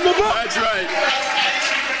you it's in the book. That's right.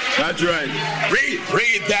 That's right.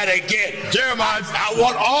 Read that again. Jeremiah. I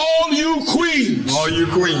want all you queens. All you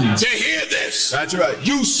queens. To hear this. That's right.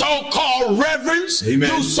 You so-called reverends. Amen.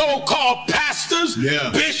 You so-called pastors.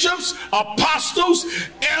 Yeah. Bishops. Apostles.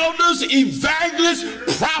 Elders. Evangelists.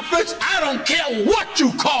 Prophets. I don't care what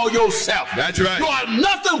you call yourself. That's right. You are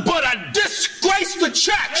nothing but a disgrace to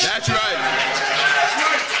church. That's right.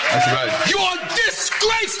 That's right. You are a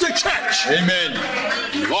disgrace to church. Amen.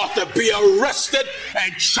 You ought to be arrested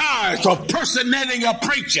and charged for personating a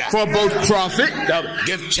preacher. For both prophet.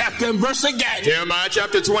 Give chapter and verse again. Jeremiah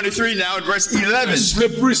chapter 23 now in verse 11.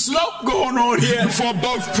 Slippery slope going on here. For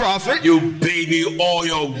both prophet. You baby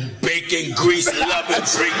oil, bacon, grease loving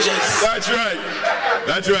preachers. That's right.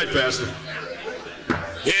 That's right, Pastor.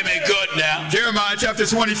 Hear me good now. Jeremiah chapter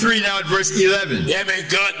 23 now in verse 11. Hear me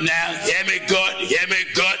good now. Hear me good. Hear me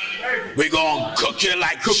good. We're going to cook you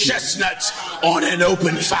like chestnuts on an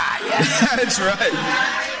open fire. That's right.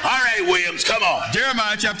 All right, right, Williams, come on.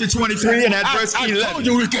 Jeremiah chapter 23 and at verse 11. I told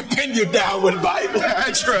you we could pin you down with Bible.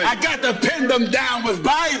 That's right. I got to pin them down with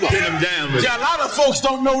Bible. Pin them down with. Yeah, a lot of folks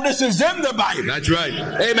don't know this is in the Bible. That's right.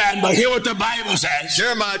 Amen. But hear what the Bible says.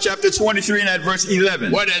 Jeremiah chapter 23 and at verse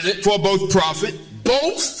 11. What is it? For both prophet,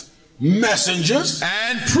 both messengers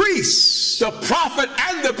and priests, the prophet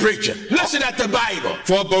and the preacher. Listen at the Bible.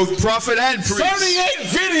 For both prophet and priest. 38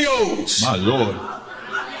 videos. My Lord.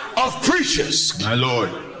 Of preachers. My Lord.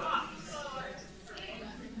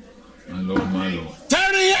 My Lord, my Lord.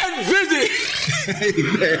 38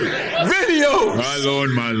 videos. My Lord,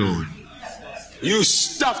 my Lord. You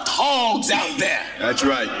stuffed hogs out there. That's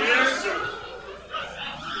right.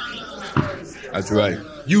 That's right.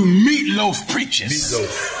 You meatloaf preachers.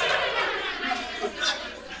 Meatloaf.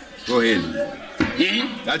 Go ahead.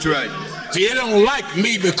 Mm-hmm. That's right. See, they don't like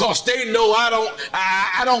me because they know I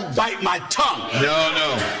don't bite my tongue.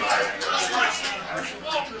 No.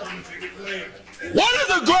 What is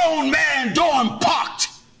a grown man doing parked?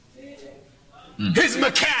 His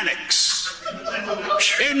mechanics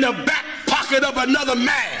in the back pocket of another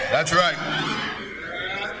man. That's right.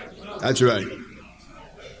 That's right.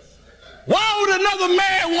 Why would another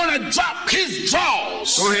man want to drop his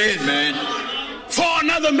drawers? Go ahead, man. For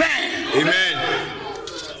another man. Amen.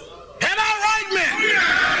 Am I right, man?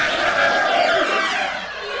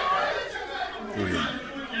 Go ahead.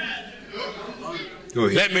 Go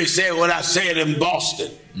ahead. Let me say what I said in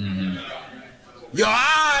Boston. Mm-hmm. Your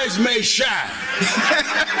eyes may shine.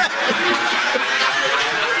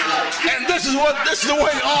 And this is the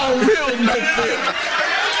way all real men feel.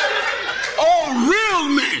 All real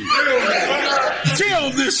men feel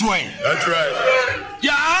this way. That's right.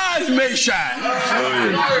 Your eyes may shine. Oh,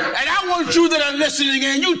 yeah. And I want you that are listening,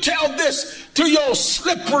 and you tell this to your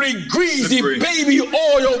slippery, greasy, baby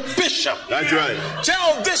oil bishop. That's right.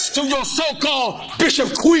 Tell this to your so-called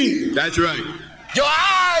Bishop Queen. That's right. Your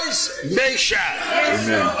eyes may shine.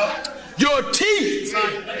 Amen. Your teeth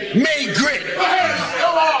may grit.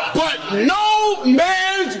 But no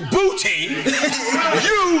man's booty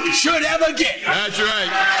you should ever get. That's right.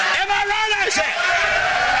 Am I right, I said?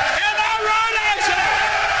 Am I right, I said?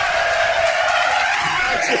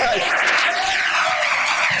 That's right.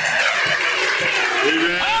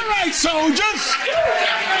 Amen. All right, soldiers.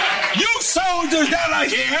 You soldiers that are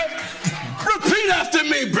here, repeat after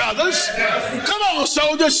me, brothers. Come on,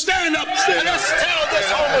 soldiers, stand up and let's tell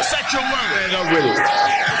this homosexual word. Stand up with it.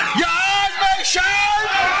 Your eyes may shine.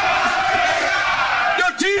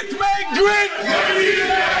 Your teeth may grit.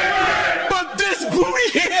 But this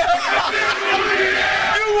booty here,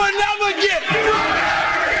 you will never get.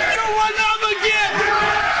 You will never get.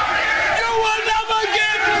 You will never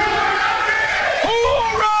get.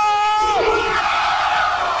 Hoorah!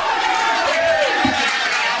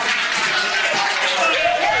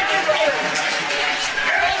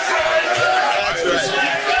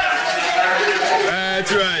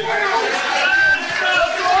 That's right.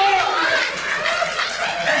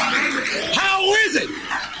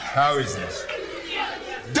 How is this?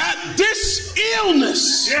 That this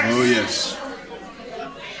illness Oh, yes.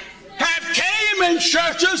 have came in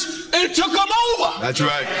churches and took them over. That's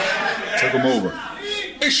right. Took them over.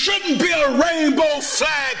 It shouldn't be a rainbow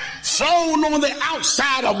flag thrown on the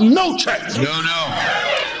outside of no church. No.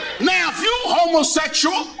 Now, if you're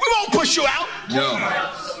homosexual, we won't push you out. No.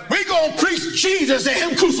 We're going to preach Jesus and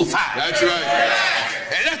Him crucified. That's right.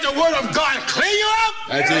 And let the Word of God clean you up.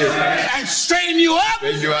 That's it. And straighten you up.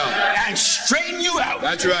 Straighten you out. And straighten you out.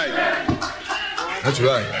 That's right. That's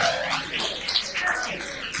right.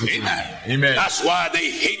 Amen. Amen. That's why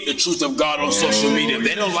they hate the truth of God on social media.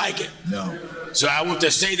 They don't like it. No. So I want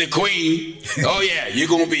to say to Queen, oh yeah, you're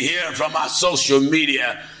going to be hearing from our social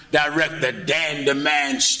media director, Dan the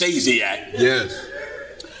Man Stasiak. Yes.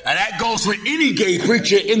 And that goes for any gay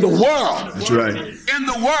preacher in the world. That's right. In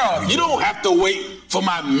the world. You don't have to wait for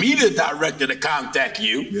my media director to contact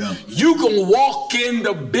you. Yeah. You can walk in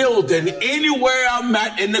the building anywhere I'm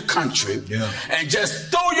at in the country and just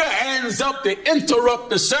throw your hands up to interrupt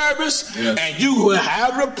the service, and you will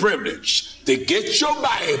have the privilege to get your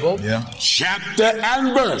Bible, chapter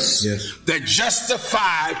and verse, that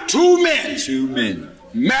justify two men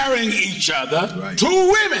marrying each other, two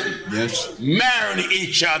women marrying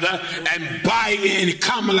each other, and buy in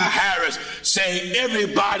Kamala Harris say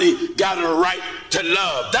everybody got a right to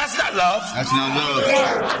love. That's not love. That's not love.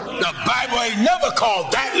 The Bible ain't never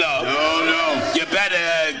called that love. No. You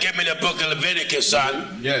better give me the book of Leviticus,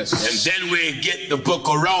 son. Yes. And then we get the book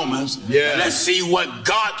of Romans. Yeah. And let's see what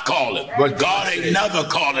God called it. What God ain't never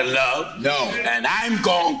called it love. No. And I'm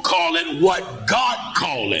going to call it what God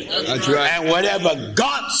called it. That's right. And whatever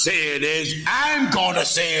God say it is, I'm going to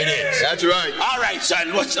say it is. That's right. All right,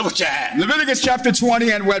 son, what you have? Leviticus chapter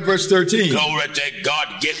 20 and verse 13. Glory to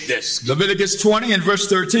God, get this. Leviticus 20 and verse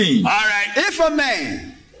 13. All right. If a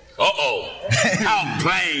man. How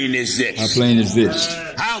plain is this? How plain is this?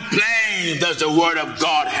 How plain does the word of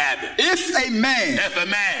God have it? If a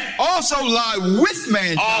man also lie with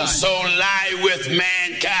mankind. Also lie with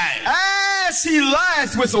mankind. As he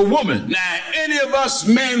lieth with a woman. Now, any of us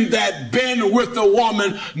men that been with a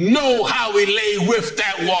woman know how we lay with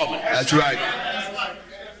that woman. That's right.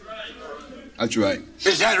 That's right.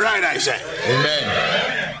 Is that right, I say?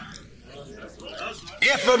 Amen.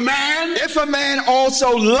 If a man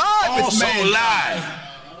also lie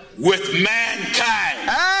with mankind,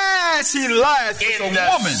 as he lieth with a woman,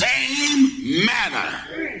 in the same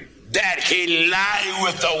manner that he lie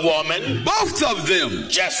with a woman, both of them,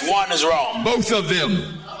 just one is wrong. Both of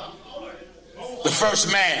them. The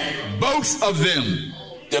first man. Both of them.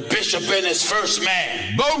 The bishop and his first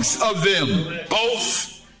man. Both of them.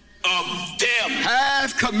 Both of them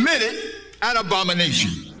have committed an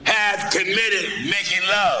abomination. Have committed making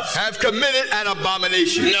love. Have committed an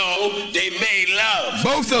abomination. No, they made love.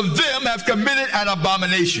 Both of them have committed an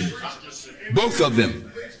abomination. Both of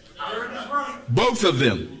them. Both of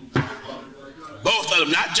them. Both of them,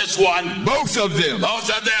 not just one. Both of them. Both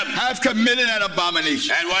of them have committed an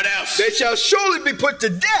abomination. And what else? They shall surely be put to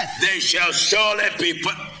death. They shall surely be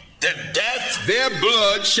put to death. Their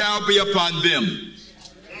blood shall be upon them.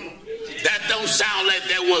 That don't sound like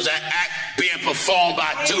there was an act being performed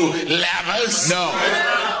by two lovers. No.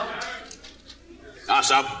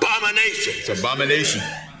 That's abomination. It's abomination.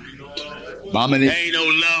 Abomination. Ain't no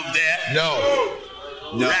love there.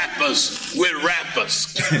 No. Rappers with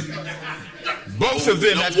rappers. Both of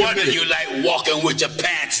them have wonder committed. You like walking with your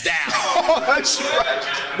pants down. Oh, that's right.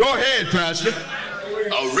 Go ahead, Pastor.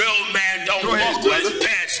 A real man don't walk with his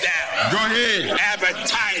pants down. Go ahead.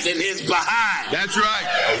 Advertising his behind. That's right.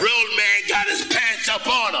 A real man got his pants up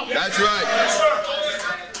on him. That's right.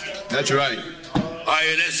 That's right. Are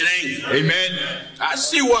you listening? Amen. I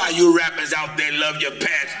see why you rappers out there love your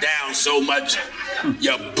pants down so much.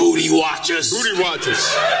 You booty watchers. Booty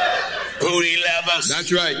watchers. Booty lovers.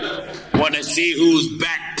 That's right. Want to see whose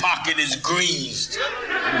back pocket is greased.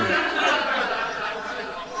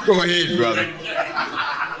 Go ahead, brother.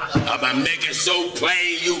 I'm going to make it so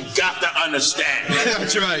plain you got to understand.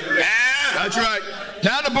 That's right. Yeah? That's right.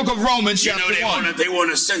 Now the book of Romans, you know, they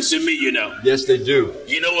want to censor me, you know. Yes, they do.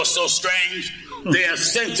 You know what's so strange? They'll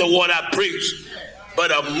censor what I preach,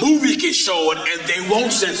 but a movie can show it and they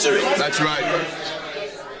won't censor it. That's right.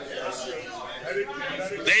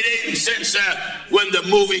 They didn't censor when the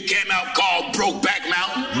movie came out called Brokeback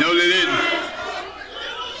Mountain. No, they didn't.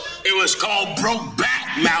 It was called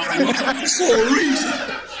Brokeback Mountain for a reason.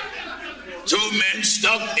 Two men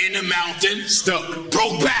stuck in the mountain. Stuck.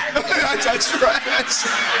 Broke back. That's right.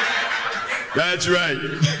 That's right.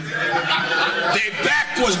 Their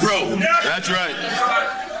back was broke. That's right.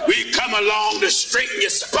 We come along to straighten your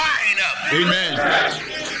spine up. Amen.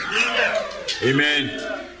 Amen.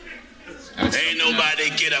 Ain't nobody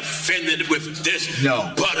get offended with this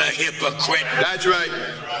but a hypocrite. That's right.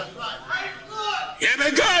 Hear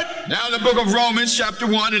me good? Now in the book of Romans, chapter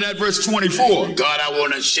 1 and at verse 24. God, I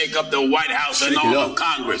want to shake up the White House and all of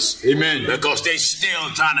Congress. Amen. Because they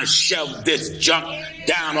still trying to shove this junk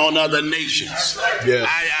down on other nations. Yeah.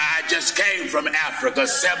 I just came from Africa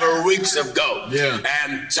several weeks ago. Yeah.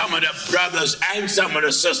 And some of the brothers and some of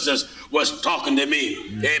the sisters was talking to me.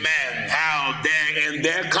 Amen. How they're in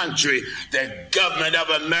their country, the government of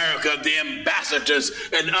America, the ambassadors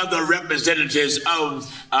and other representatives of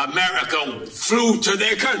America flew to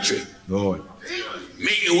their country. Lord.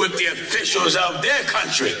 Meeting with the officials of their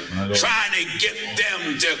country, trying to get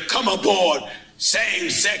them to come aboard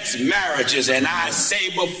same-sex marriages. And I say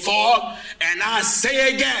before and I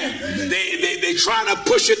say again, they trying to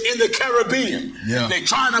push it in the Caribbean. Yeah. They're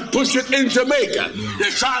trying to push it in Jamaica. They're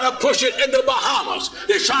trying to push it in the Bahamas.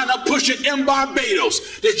 They're trying to push it in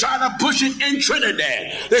Barbados. They're trying to push it in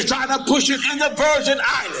Trinidad. They're trying to push it in the Virgin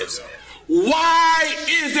Islands. Why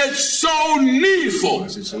is it so needful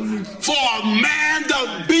for a man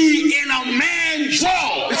to be in a man's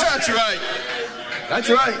drawers? That's right. That's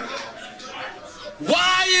right.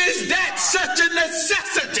 Why is that such a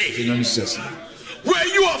necessity? It's a necessity. Where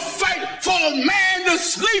you will fight for for a man to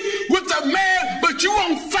sleep with a man, but you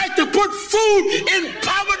won't fight to put food in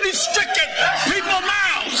poverty-stricken people's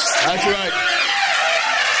mouths. That's right.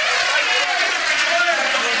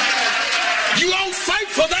 You won't fight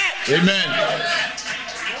for that. Amen.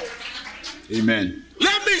 Amen.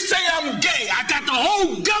 Let me say I'm gay. I got the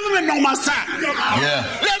whole government on my side.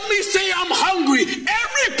 Yeah. Let me say I'm hungry.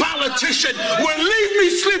 Every politician will leave me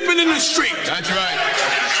sleeping in the street. That's right.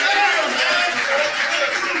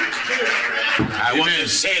 I want to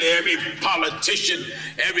say to every politician,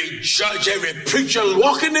 every judge, every preacher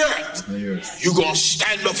walking the earth, you're going to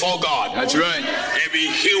stand before God. That's right. Every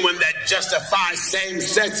human that justifies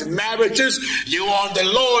same-sex marriages, you're on the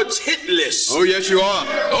Lord's hit list. Oh, yes, you are.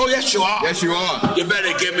 Oh, yes, you are. Yes, you are. You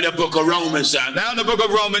better give me the book of Romans, son. Now in the book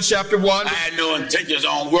of Romans, chapter 1. I had no intentions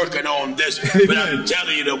on working on this, but I'm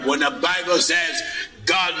telling you that when the Bible says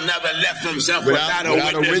God never left himself without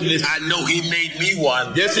a witness, I know he made me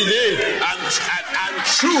one. Yes, he did. I'm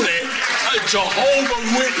truly a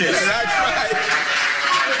Jehovah Witness. That's right.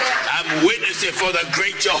 I'm witnessing for the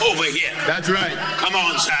great Jehovah here. That's right. Come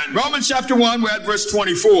on, son. Romans chapter 1, we're at verse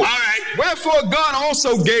 24. All right. Wherefore God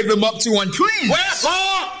also gave them up to uncleanness.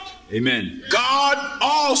 Wherefore Amen. God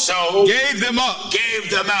also gave them up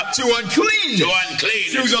to uncleanness.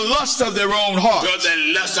 Through the lust of their own heart. Through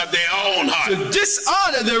the lust of their own heart. To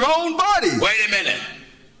dishonor their own body. Wait a minute.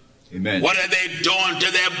 Amen. What are they doing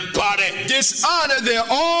to their body? Dishonor their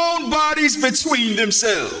own bodies between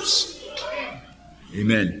themselves.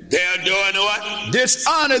 Amen. They're doing what?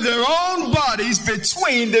 Dishonor their own bodies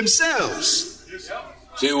between themselves.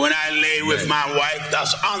 See, when I lay with my wife,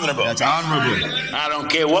 that's honorable. That's honorable. I don't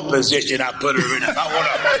care what position I put her in. If I want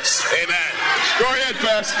to, amen. Go ahead,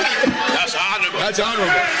 Pastor. That's honorable. That's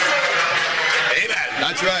honorable. Amen.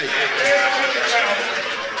 That's right.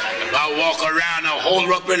 If I walk around and hold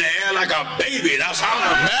her up in the air like a baby, that's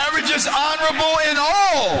honorable. Marriage is honorable in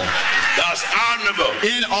all. That's honorable.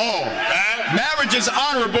 In all. Marriage is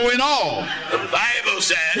honorable in all. The Bible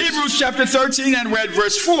says. Hebrews chapter 13 and read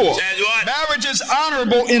verse 4. Says what? Marriage is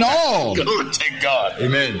honorable in all. Glory to God.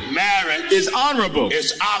 Amen. Marriage is honorable.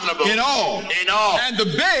 Is honorable. In all. In all. And the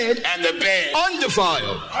bed.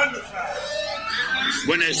 Undefiled.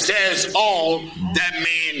 When it says all, that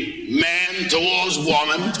means man towards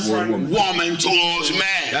woman, woman towards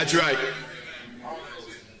man. That's right.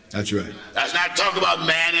 That's right. That's not talking about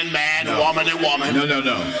man and man, woman and woman.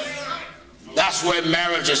 No. That's where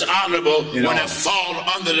marriage is honorable when it falls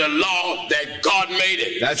under the law that God made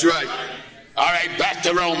it. That's right. All right, back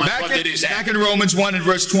to Romans. What did he say? Back in Romans 1 and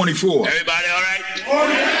verse 24. Everybody all right?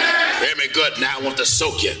 Hear me good. Now I want to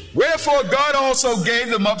soak you. Wherefore God also gave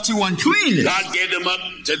them up to uncleanness. God gave them up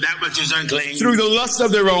to that which is unclean. Through the lust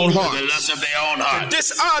of their own heart. The lust of their own heart. To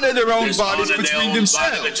dishonor their own bodies between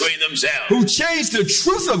themselves. Who changed the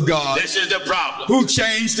truth of God. This is the problem. Who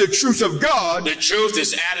changed the truth of God. The truth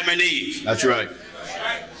is Adam and Eve. That's right.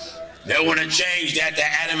 They want to change that to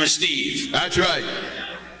Adam and Steve. That's right.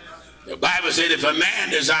 The Bible said if a man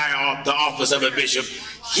desire the office of a bishop,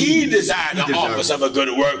 he desire the office of a good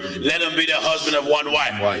work. Let him be the husband of one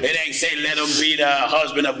wife. It ain't say let him be the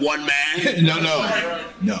husband of one man.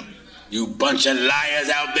 No. You bunch of liars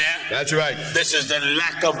out there. That's right. This is the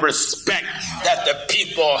lack of respect that the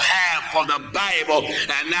people have for the Bible.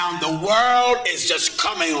 And now the world is just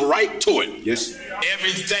coming right to it. Yes.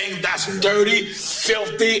 Everything that's dirty,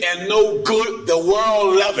 filthy, and no good, the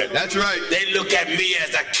world love it. That's right. They look at me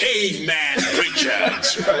as a caveman preacher.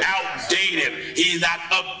 That's right. Outdated. He's not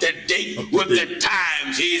up to date with the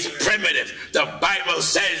times. He's primitive. The Bible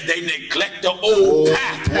says they neglect the old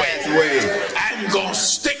pathway. I'm going to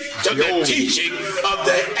stick to the teaching of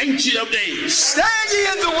the ancient of days. Stand ye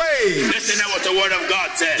in the way. Listen to what the word of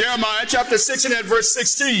God says. Jeremiah chapter 6 and at verse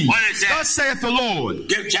 16. What is that? Thus saith the Lord.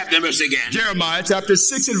 Give chapter and verse again. Jeremiah chapter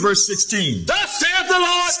 6 and verse 16. Thus saith the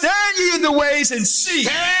Lord. Stand ye in the ways and see.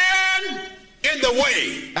 Stand in the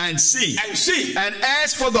way. And see. And see. And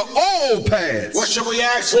ask for the old paths. What should we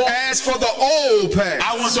ask for? Ask for the old paths.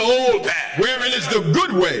 I want the old path. Wherein is the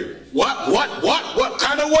good way. What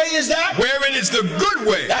kind of way is that? Wherein is the good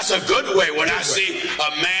way. That's a good way. When I see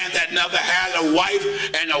a man that never had a wife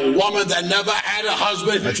and a woman that never had a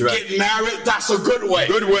husband get married, that's a good way.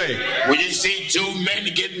 Good way. When you see two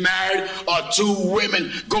men get married or two women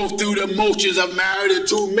go through the motions of marriage and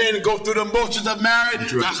two men go through the motions of marriage,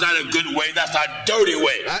 that's not a good way. That's a dirty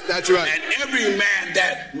way. That's right. And every man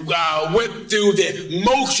that went through the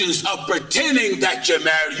motions of pretending that you're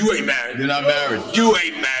married, you ain't married. You're not married. You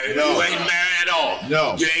ain't married. No. You ain't married at all.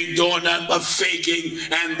 No. You ain't doing nothing but faking,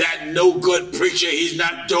 and that no good preacher, he's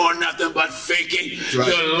not doing nothing but faking. Right.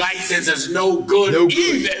 Your license is no good,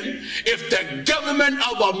 even if the government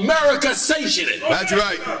of America sanction it. That's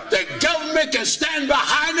right. The government can stand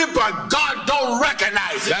behind it, but God don't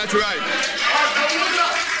recognize it. That's right.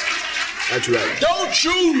 That's right. Don't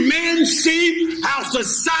you men see how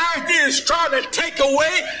society is trying to take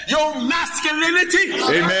away your masculinity?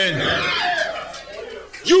 Amen.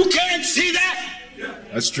 You can't see that?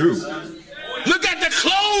 That's true. Look at the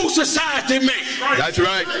clothes society makes. That's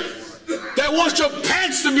right. They want your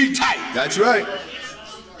pants to be tight. That's right.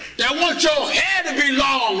 They want your hair to be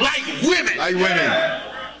long like women. Like women.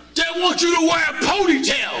 They want you to wear a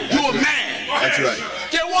ponytail. You're a man. That's right.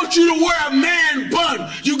 They want you to wear a man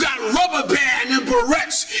bun. You got rubber band and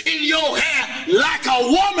barrettes in your hair like a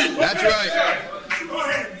woman. That's right.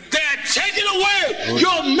 They're taking away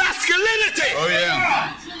your masculinity. Oh,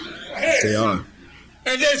 yeah. They are.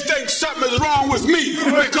 And they think something is wrong with me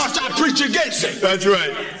because I preach against it. That's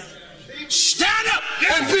right. Stand up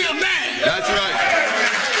and be a man. That's right.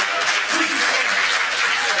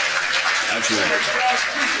 That's right.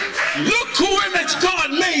 Look who image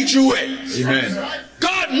God made you in. Amen.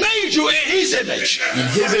 God made you in his image. In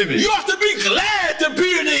his image. You ought to be glad to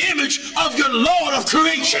be in the image of your Lord of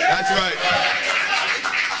creation. That's right.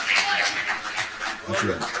 That's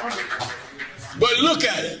right. But look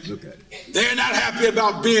at it. Look at it. They're not happy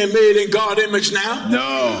about being made in God's image now.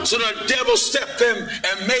 No. So the devil stepped them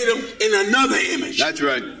and made them in another image. That's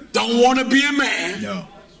right. Don't want to be a man. No.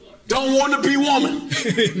 Don't want to be woman.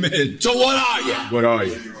 Amen. So what are you? What are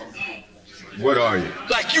you? What are you?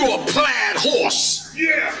 Like you a plaid horse.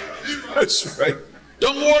 Yeah. That's right.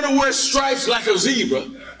 Don't want to wear stripes like a zebra.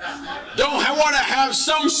 Don't want to have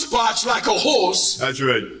some spots like a horse. That's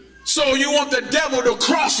right. So you want the devil to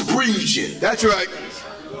crossbreed you. That's right.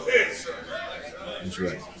 That's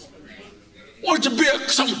right. Want to be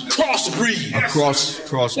some crossbreed. A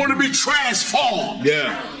cross. Want to be transformed.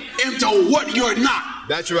 Yeah. Into what you're not.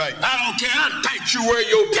 That's right. I don't care how tight you wear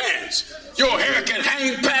your pants. Your hair can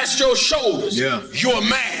hang past your shoulders. Yeah. You're a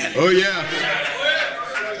man. Oh,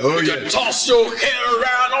 yeah. Oh, You yeah. can toss your hair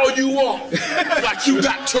around all you want. Like you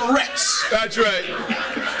got Tourette's. That's right.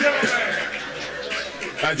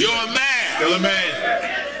 You're a man. Still a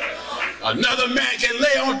man. Another man can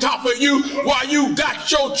lay on top of you while you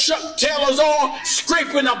got your Chuck Taylors on,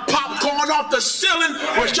 scraping the popcorn off the ceiling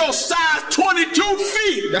with your size 22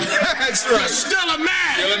 feet. That's You're right. still a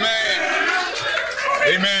man. Still a man.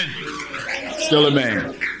 Amen. Still a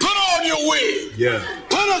man. Put on your wig. Yeah.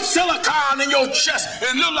 Put a silicone in your chest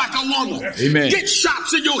and look like a woman. Amen. Get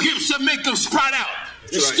shots in your hips and make them sprout out.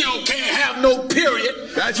 You right. still can't have no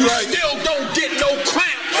period. That's you right. Still don't get no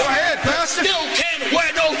cramps. Go ahead, Pastor. Still can't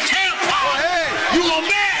wear no tampon. ahead. You a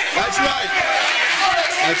man. That's right.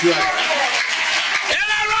 That's right. Am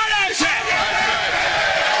I right, I said? That's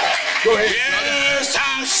right. Go ahead. Yes,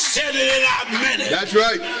 I said it and I meant it. That's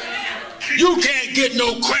right. You can't get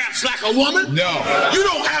no cramps like a woman. No. You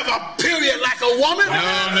don't have a period like a woman.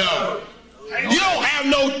 No. You don't have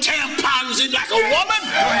no tampons in like a woman.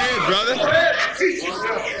 Go ahead, brother.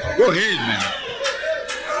 Go ahead, man.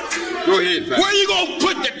 Go ahead, Pastor. Where you gonna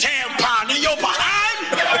put the tampon? In your behind?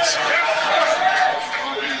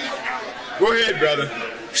 Go ahead, brother.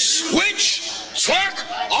 Switch, twerk,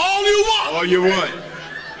 all you want. All you want.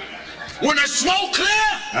 When the smoke clear,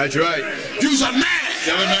 That's right. you's a man.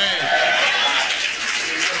 Still a man.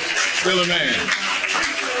 Still a man.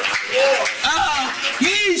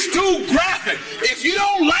 He's too graphic. If you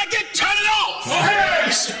don't like it, turn it off.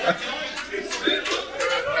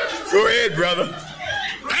 Go ahead, brother.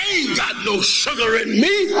 I ain't got no sugar in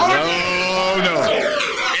me. No.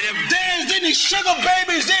 And if there's any sugar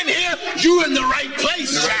babies in here, you in the right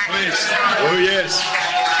place, Jack. Oh, yes.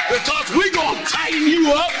 Because we gonna tighten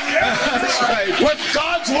you up That's right. with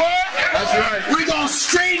God's word. That's right. We gonna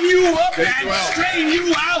straighten you up Take and you out. straighten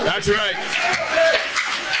you out. That's right.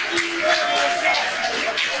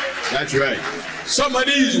 That's right. Some of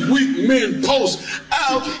these weak men post,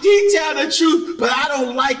 oh, he tell the truth, but I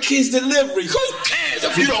don't like his delivery. Who cares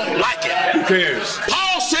if you don't like it? Who cares?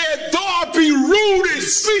 Paul said, though I be rude in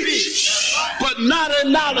speech, but not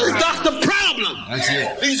in knowledge. That's the problem. That's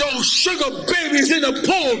it. These old sugar babies in the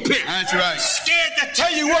pulpit. That's right. Scared to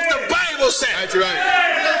tell you what the Bible says. That's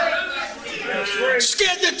right.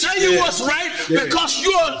 Scared to tell you what's right because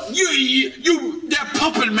you their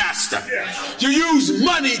puppet master. You use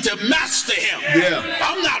money to master him. Yeah.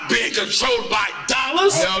 I'm not being controlled by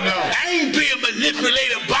dollars. No. I ain't being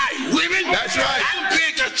manipulated by women. That's right. I'm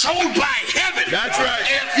being controlled by heaven. That's right.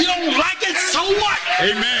 If you don't like it, so what?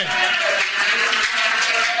 Amen.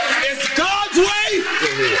 It's God's will.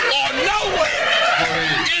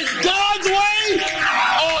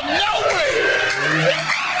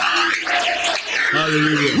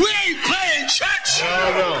 Hallelujah. We ain't playing church.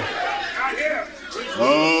 Oh, no.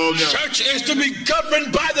 Church is to be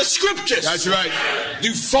governed by the scriptures. That's right.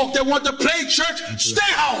 You folk that want to play church,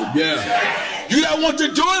 stay home. Yeah. You that want to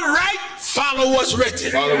do it right, follow what's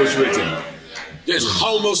written. Follow what's written. This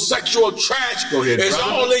homosexual trash is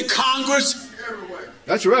all in Congress.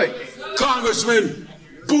 That's right. Congressman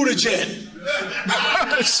Buttigieg.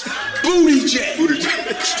 Buttigieg.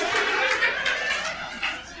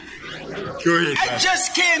 I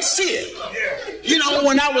just can't see it. You know,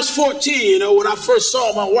 when I was 14, you know, when I first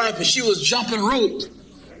saw my wife and she was jumping rope,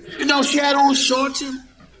 you know, she had on shorts and,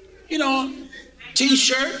 you know,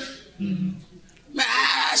 t-shirt. Man,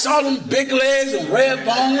 I saw them big legs and red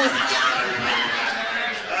bones.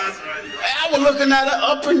 I was looking at her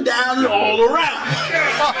up and down and all around.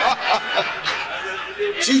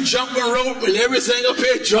 She jumping rope and everything up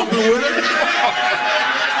here jumping with her.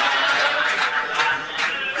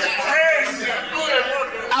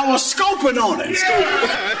 I was scoping on it.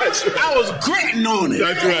 I was gritting on it.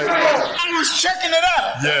 That's right. I was checking it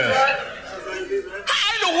out. Yeah.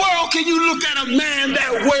 How in the world can you look at a man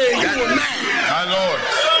that way? You a man. My Lord.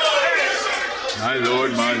 My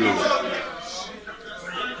Lord, my Lord.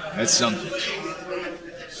 That's something.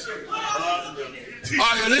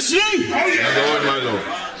 Are you listening? My Lord.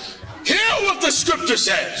 Hear what the scripture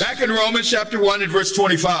says. Back in Romans chapter 1 and verse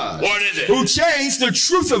 25. What is it? Who changed the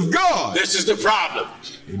truth of God. This is the problem.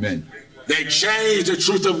 Amen. They changed the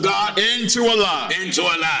truth of God into a lie. Into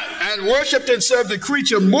a lie. And worshipped and served the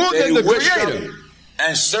creature more than the creator.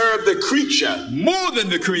 And served the creature more than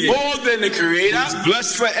the creator. More than the creator. He's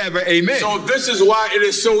blessed forever. Amen. So this is why it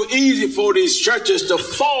is so easy for these churches to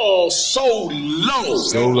fall so low.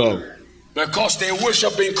 So low. Because they're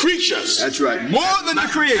worshiping creatures. That's right. More than the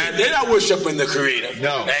creator. And they're not worshiping the creator.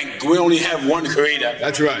 No. And we only have one creator.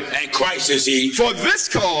 That's right. And Christ is he. For this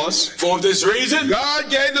cause. For this reason. God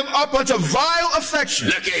gave them up unto vile affection.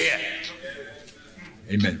 Look at here.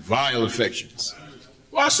 Amen. Vile affections.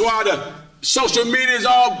 That's why the social media is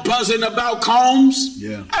all buzzing about combs.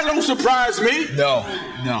 Yeah. That don't surprise me. No.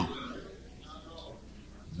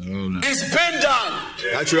 It's been done.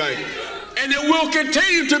 That's right. And it will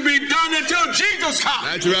continue to be done until Jesus comes.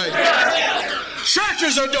 That's right.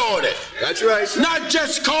 Churches are doing it. That's right. Not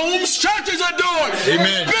just combs, churches are doing it.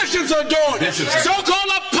 Amen. Bishops are doing it.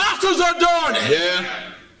 So-called apostles are doing it. Yeah.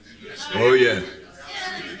 Oh, yeah.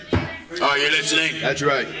 Are you listening? That's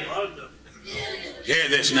right. Hear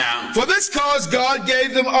this now. For this cause God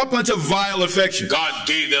gave them up unto vile affection. God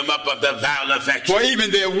gave them up unto vile affection. For even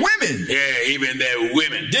their women. Yeah, even their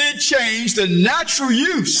women. Did change the natural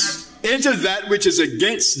use into that which is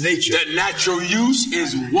against nature. The natural use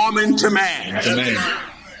is woman to man. To man.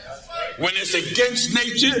 When it's against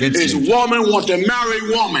nature, it's woman want to marry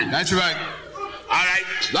woman. That's right. All right.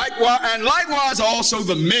 Likewise also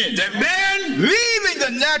the men. The men leaving the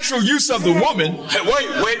natural use of the woman. Hey, wait.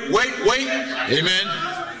 Amen.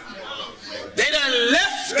 They done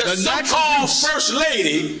left the so-called first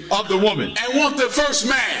lady of the woman and want the first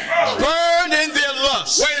man. Burned in their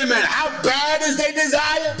lust. Wait a minute. How bad is their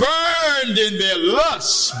desire? Burned in their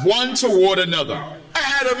lust one toward another. I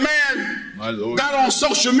had a man My Lord. got on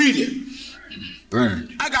social media.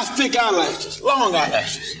 Burned. I got thick eyelashes, long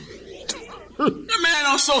eyelashes. The man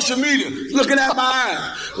on social media looking at my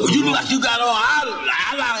eyes. Well, you look like you got on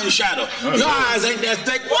eyeliner shadow. Your eyes ain't that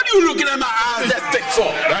thick. What are you looking at my eyes that thick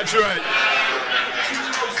for? That's right.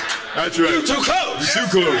 That's right. You too close. You're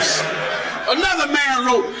too close. Another man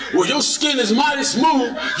wrote, well, your skin is mighty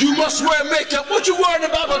smooth. You must wear makeup. What you worried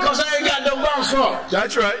about because I ain't got no bumps for?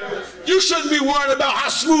 That's right. You shouldn't be worried about how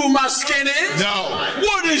smooth my skin is. No.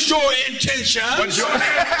 What is your intention? What is your...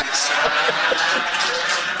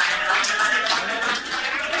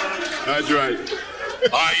 That's right.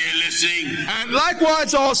 Are you listening? And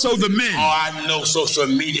likewise also the men. Oh, I know social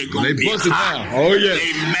media going to be hot. Oh, yeah.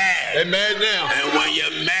 They mad. They're mad now. And when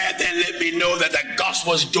you're mad, then let me know that the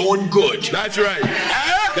gospel's doing good. That's right.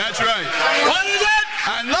 Huh? That's right. What is that?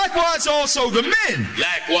 And likewise also the men.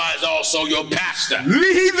 Likewise also your pastor.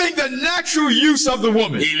 Leaving the natural use of the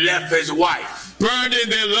woman. He left his wife. Burned in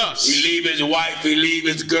their lust. He leave his wife, he leave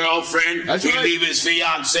his girlfriend, That's he right. leave his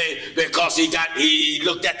fiance because he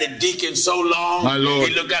looked at the deacon so long. My Lord.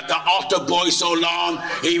 He looked at the altar boy so long.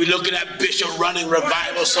 He was looking at Bishop running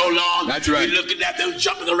revival so long. That's right. He looking at them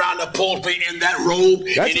jumping around the pulpit in that robe.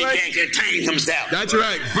 That's and he right. can't contain himself. That's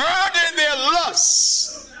right. Burned in their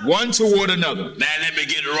lusts, one toward another. Now let me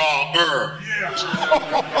get raw.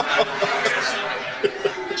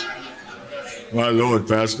 My Lord,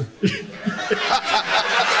 Pastor. You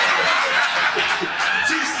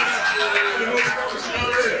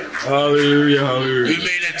Hallelujah, hallelujah.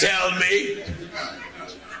 mean to tell me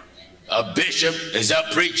a bishop is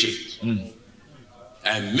up preaching,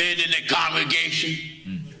 and men in the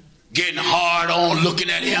congregation getting hard on looking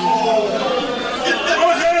at him.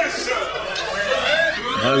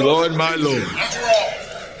 My Lord, my Lord.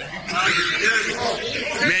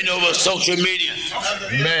 Men over social media.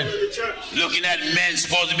 Men. Looking at men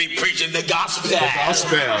supposed to be preaching the gospel. The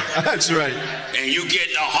gospel. That's right. And you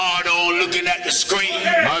getting a hard on looking at the screen.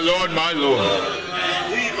 My Lord, my Lord.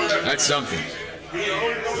 That's something.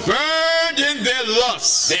 Burned in their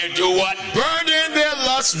lusts. They do what? Burned in their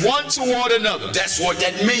lusts one toward another. That's what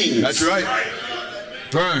that means. That's right.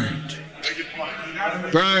 Burned.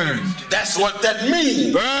 Burned. That's what that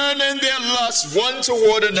means. Burned in their lusts one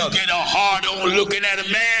toward another. You get a hard on looking at a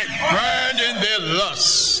man. Burned in their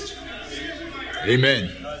lust.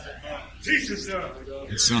 Amen.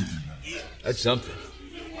 That's something. That's something.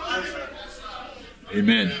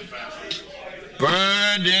 Amen.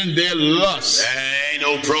 Burned in their lust. There ain't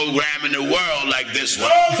no program in the world like this one.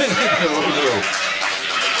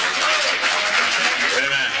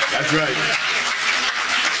 Amen. That's right.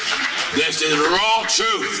 This is raw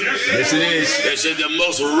truth. Yes, it is. This is the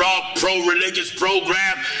most raw pro-religious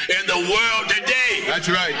program in the world today. That's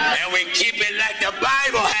right. And we keep it like the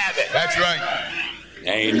Bible have it. That's right.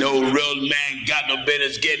 Ain't no real man got no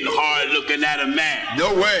business getting hard looking at a man.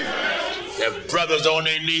 No way. If brothers on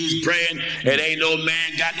their knees praying, it ain't no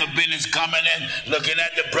man got no business coming in looking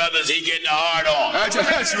at the brothers he getting a hard on. That's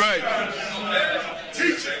right.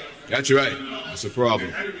 That's right. That's a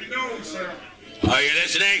problem. Are you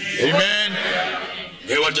listening? Amen.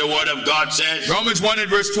 Hear what the word of God says? Romans 1 and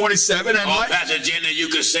verse 27. And Oh, Pastor Jenna, you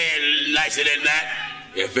can say it nicer than that.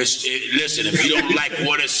 Listen, if you don't like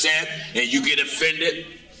what it said and you get offended,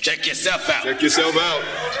 check yourself out. Check yourself out.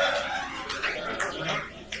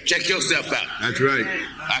 Check yourself out. That's right.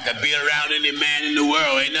 I could be around any man in the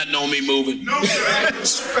world. Ain't nothing on me moving.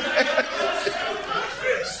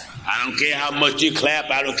 I don't care how much you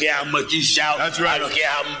clap. I don't care how much you shout. That's right. I don't care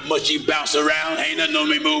how much you bounce around. Ain't nothing on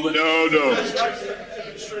me moving. No.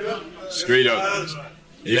 Straight up.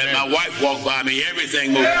 Let my wife walk by me.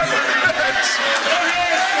 Everything moves.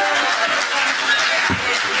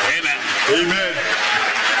 Amen. Amen.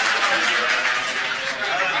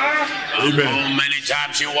 I'm home many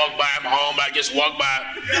times. She walk by. I'm home. I just walk by.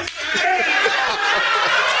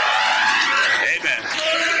 Amen.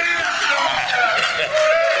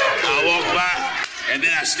 I walk by and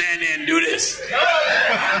then I stand there and do this.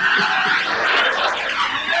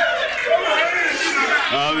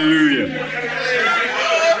 Hallelujah.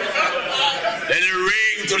 Let it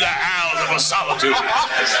ring through the hours of a solitude. I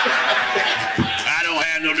don't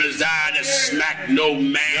have no desire to smack no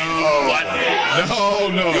man.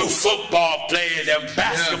 No. You football players and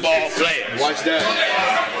basketball players. Watch that.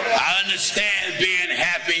 I understand being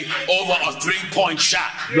happy over a three-point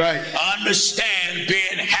shot. Right. I understand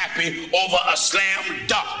being happy over a slam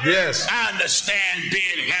dunk. Yes. I understand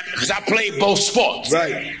being happy because I play both sports.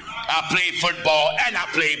 Right. I played football and I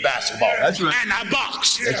played basketball. That's right. And I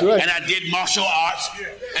boxed. That's right. And I did martial arts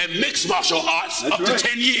and mixed martial arts up to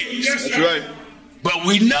 10 years. That's right. But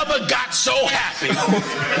we never got so happy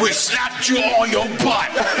we slapped you on your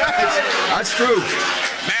butt. That's true.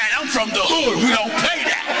 Man, I'm from the hood. We don't play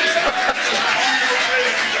that.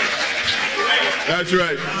 That's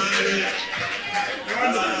right.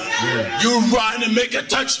 Yeah. You run and make a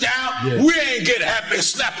touchdown. Yeah. We ain't get happy and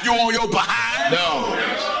slap you on your behind. No.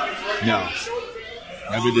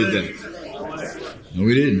 Never did that. No,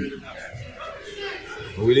 we didn't.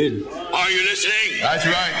 Are you listening? That's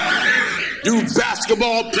right. You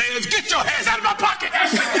basketball players, get your hands out of my pocket.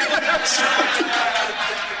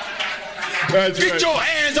 Get your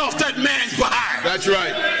hands off that man's behind. That's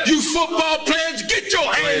right. You football players, get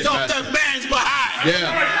your hands off that man's behind.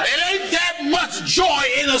 Yeah. It ain't that much joy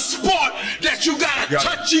in a sport that you gotta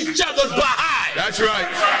touch each other's behind. That's right.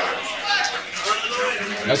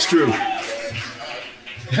 That's true.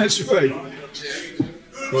 That's right.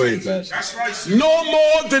 Go ahead, Pastor. No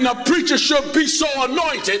more than a preacher should be so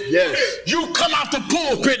anointed. Yes. You come out the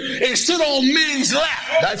pulpit and sit on men's lap.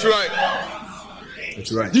 That's right.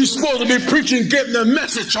 That's right. You're supposed to be preaching, getting the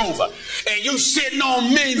message over. And you sitting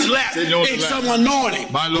on men's lap in some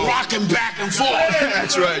anointing. My Lord. Rocking back and forth.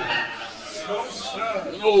 That's right.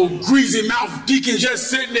 Old greasy mouth deacon just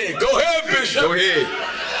sitting there. Go ahead, Bishop. Go ahead.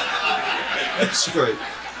 That's right.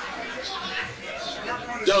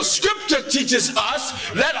 The scripture teaches us,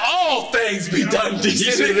 let all things be done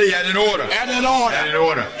decently and in order. And in order. And in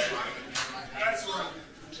order. That's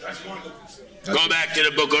wonderful. Go back to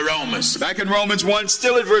the book of Romans. Back in Romans 1,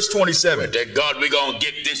 still at verse 27. That God, we're going to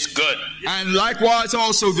get this good. And likewise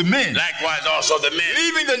also the men. Likewise also the men.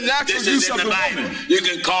 Leaving the natural This use is of in the the Bible. woman. You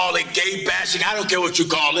can call it gay bashing. I don't care what you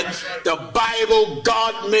call it. The Bible,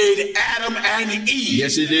 God made Adam and Eve.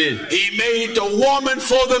 Yes, he did. He made the woman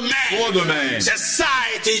for the man. For the man.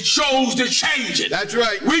 Society chose to change it. That's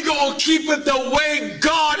right. We're going to keep it the way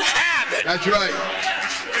God have it. That's right.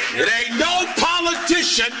 It ain't no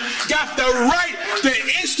politician got the right to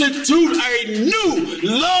institute a new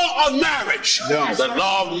law of marriage. No. The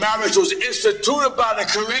law of marriage was instituted by the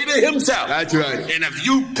Creator himself. That's right. And if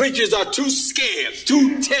you preachers are too scared,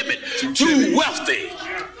 too timid, too wealthy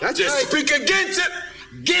That's to right. speak against it,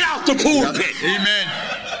 get out the pulpit. Amen.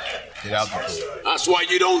 Get out the pulpit. That's why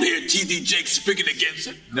you don't hear T.D. Jakes speaking against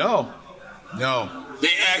it. No. No. They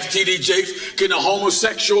asked T.D. Jakes, can the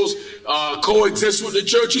homosexuals coexist with the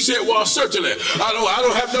church? He said, well, certainly. I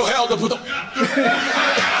don't have no hell to put them.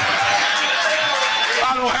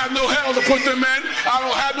 I don't have no hell to put them in. I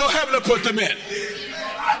don't have no heaven to put them in.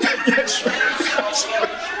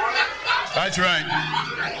 That's right.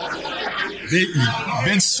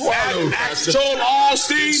 Been swallowed. That's Joel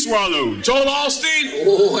Osteen. Swallowed. Joel Osteen.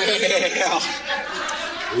 Well,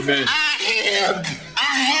 Amen.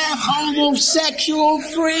 I have homosexual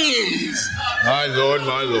friends. My Lord,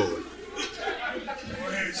 my Lord.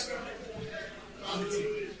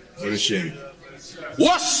 What a shame.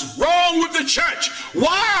 What's wrong with the church?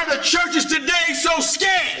 Why are the churches today so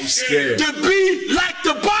scared? Scared. To be like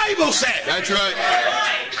the Bible said. That's right.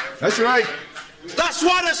 That's right. That's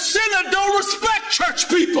why the sinner don't respect church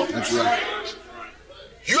people. That's right.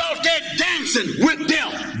 You out there dancing with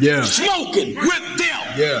them. Yeah. Smoking with them.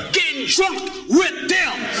 Yeah. Getting drunk with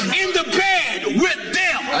them. In the bed with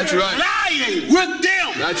them. That's right. Lying with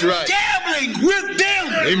them. That's right. Gambling with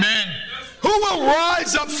them. Amen. Who will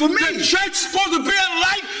rise up for me? The church supposed to be a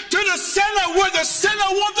light to the sinner where the sinner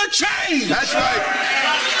wants to change. That's right.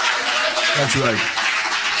 That's right.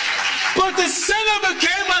 But the sinner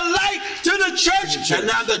became a light to the church. And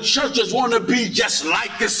now the churches want to be just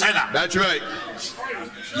like the sinner. That's right.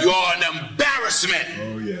 You're an embarrassment.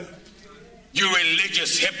 Oh, yeah. You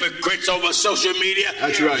religious hypocrites over social media.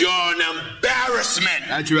 That's right. You're an embarrassment.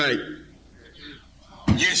 That's right.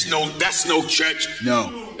 Yes, no, that's no church. No.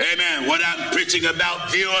 Amen. What I'm preaching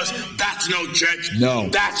about, viewers, that's no church. No.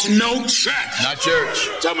 That's no church. Not church.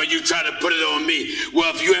 Some of you try to put it on me.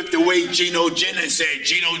 Well, if you have to wait, Geno Jennings said,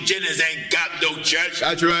 Geno Jennings ain't got no church.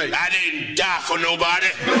 That's right. I didn't die for nobody.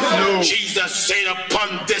 No. Jesus said,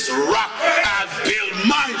 upon this rock I build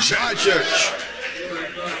my church. My church.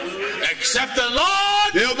 Except the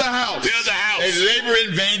Lord Build the house. build the house. They labor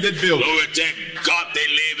in vain that build it. Glory to God, they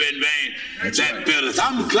labor in vain. That's that right. builders.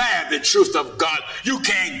 I'm glad the truth of God, you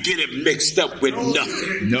can't get it mixed up with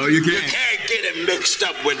nothing. No, you You can't. can't get it mixed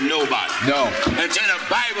up with nobody. No. Until the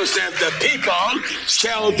Bible says the people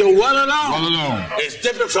shall do well alone. Well alone. It's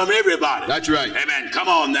different from everybody. That's right. Amen. Come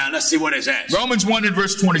on now. Let's see what it says. Romans 1 and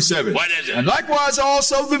verse 27. What is it? And likewise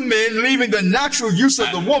also the men, leaving the natural use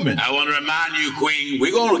of the woman. I want to remind you, Queen,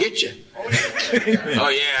 we're going to get you. Oh,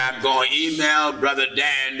 yeah, I'm going to email Brother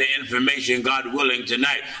Dan the information, God willing,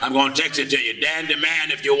 tonight. I'm going to text it to you. Dan the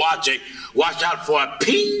man, if you're watching, watch out for a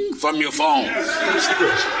ping from your phone.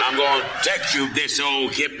 I'm going to text you this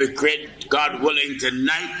old hypocrite, God willing,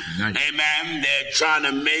 tonight. Nice. Amen. They're trying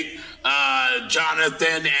to make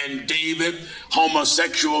Jonathan and David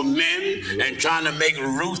homosexual men and trying to make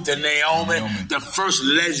Ruth and Naomi the first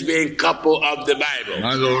lesbian couple of the Bible.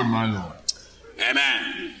 My Lord, my Lord.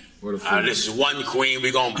 Amen. What a fool. This is one queen.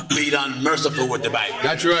 We're going to be unmerciful with the Bible.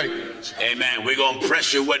 That's right. Amen. We're going to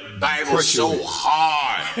press you with Bible Press you so with.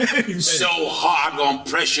 hard. So hard. I'm going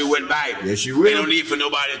to press you with Bible. Yes, you will. They don't need for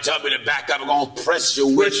nobody to tell me to back up. I'm going to press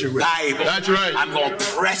you with you with. Bible. That's right. I'm going to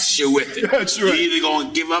press you with it. That's right. You're either going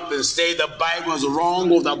to give up and say the Bible is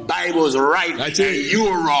wrong or the Bible is right. That's and it. you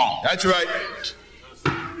are wrong. That's right.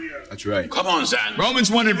 That's right. Come on, son. Romans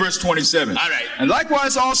 1 and verse 27. All right. And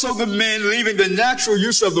likewise also the men, leaving the natural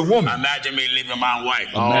use of the woman. Imagine me leaving my wife.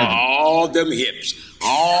 Imagine. All them hips,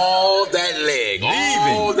 all that leg,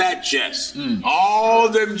 all that chest, all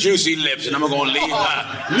them juicy lips, and I'm going to leave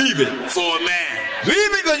her. Leave it. For a man.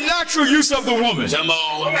 Leaving the natural use of the woman. Some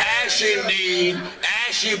old ashy kneed,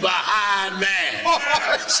 ashy behind man.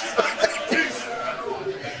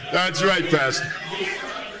 That's right, Pastor.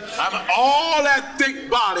 I'm all that thick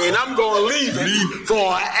body, and I'm going to leave it for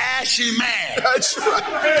an ashy man. That's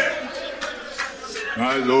right.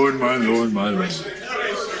 My Lord, my Lord, my Lord.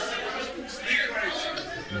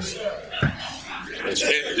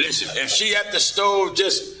 Listen, if she at the stove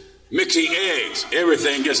just mixing eggs,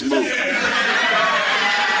 everything gets moved.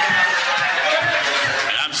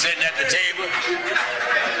 sitting at the table.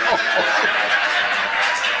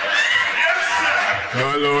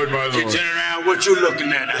 My Lord, my Lord. You turn around, what you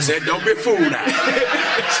looking at? I said, don't be fooled now.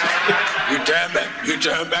 You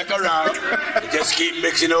turn back around. And just keep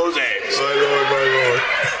mixing those eggs. My Lord, my Lord.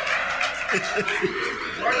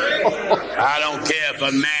 I don't care if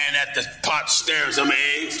a man at the pot stirs some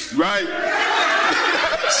eggs. Right.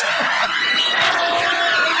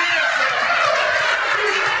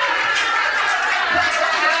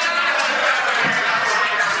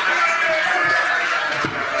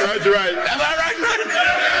 That's right. Am I right, man?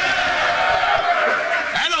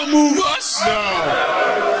 That don't move us. No.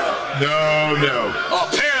 A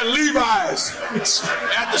pair of Levi's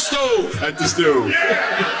at the stove. At the stove.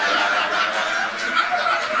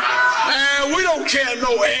 Man, we don't care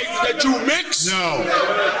no eggs that you mix. No.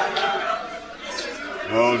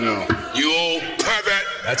 Oh, no. You old pervert.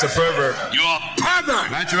 That's a pervert. You're a pervert.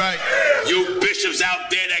 That's right. You bishops out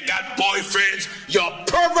there that got boyfriends, you're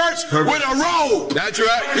perverts with a robe. That's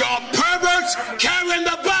right. You're perverts carrying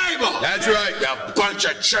the Bible. That's right. You bunch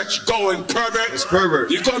of church-going perverts. It's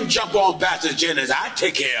pervert. You come jump on Pastor Jennings, I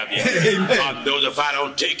take care of you. Amen. God knows if I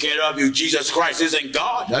don't take care of you, Jesus Christ isn't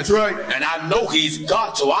God. That's right. And I know he's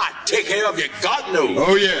God, so I take care of you. God knows.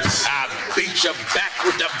 Oh, yes. I beat you back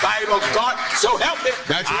with the Bible, God, so help me.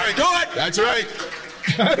 That's right. I do it. That's right.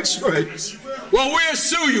 That's right. Well, we'll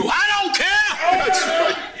sue you. I don't care. That's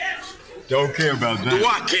right. Don't care about that. Do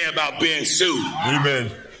I care about being sued? Amen.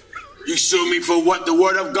 You sue me for what the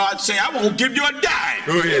word of God say, I won't give you a dime.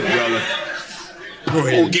 Go ahead, brother. Go I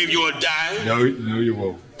ahead. won't give you a dime. No, you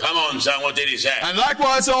won't. Come on, son, what did he say? And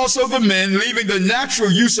likewise also the men, leaving the natural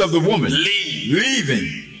use of the woman.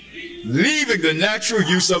 Leaving the natural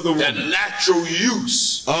use of the woman. The natural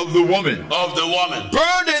use of the woman. Of the woman.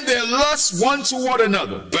 Burn in their lust one toward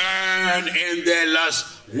another. Burn in their lust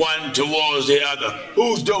one towards the other.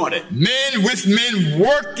 Who's doing it? Men with men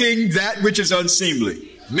working that which is unseemly.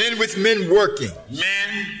 Men with men working.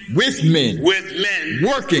 Men with men. With men.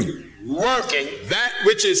 Working. Working. That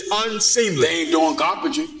which is unseemly. They ain't doing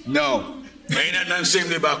carpentry. No. Ain't nothing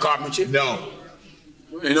unseemly about carpentry. No.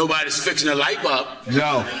 Ain't nobody's fixing a light bulb.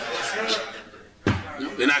 No.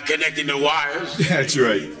 They're not connecting the wires. That's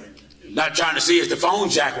right. Not trying to see if the phone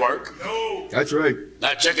jack work. No. That's right.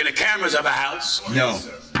 Not checking the cameras of a house. No.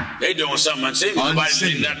 They doing something unseemly.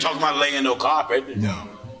 Nobody's not talking about laying no carpet. No.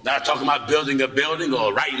 Not talking about building a building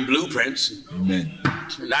or writing blueprints. Amen.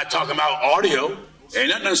 Not talking about audio. Ain't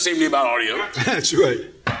nothing unseemly about audio. That's right.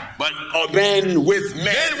 But men with men.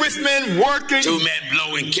 Men with men working. Two men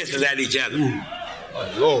blowing kisses at each other. Ooh.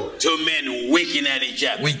 Oh, Lord. Two men winking at each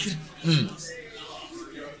other. Winking.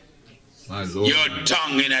 My Lord. Your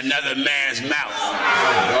tongue in another man's mouth.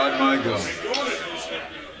 My God, my God.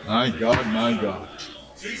 My God, my God.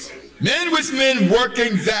 Men with men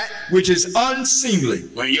working that which is unseemly.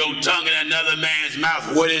 When your tongue in another man's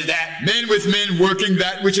mouth, what is that? Men with men working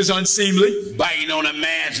that which is unseemly. Biting on a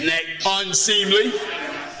man's neck. Unseemly.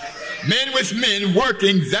 Men with men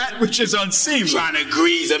working that which is unseemly. Trying to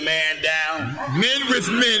grease a man down. Men with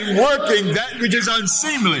men working that which is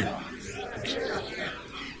unseemly.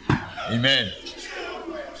 Amen.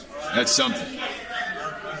 That's something.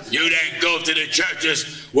 You didn't go to the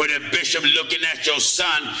churches where the bishop looking at your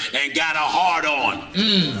son and got a hard on.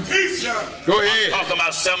 Go ahead. I'm talking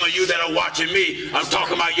about some of you that are watching me. I'm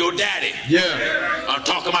talking about your daddy. Yeah. I'm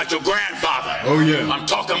talking about your grandfather. Oh, yeah. I'm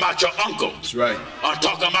talking about your uncle. That's right. I'm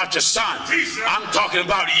talking about your son. I'm talking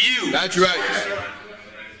about you. That's right.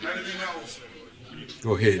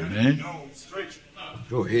 Go ahead, man.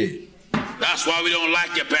 Go ahead. That's why we don't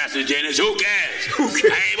like you, Pastor Jennings. Who cares? Who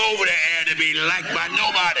cares? I ain't over there to be liked by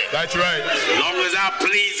nobody. That's right. As long as I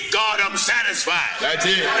please God, I'm satisfied. That's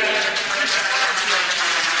it.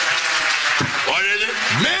 What is it?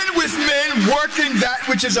 Men with men working that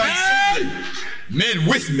which is unseemly. Men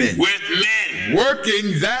with men. With men.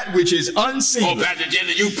 Working that which is unseemly. Oh, Pastor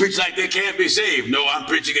Jennings, you preach like they can't be saved. No, I'm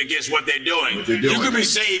preaching against what they're doing. What they're doing. You can be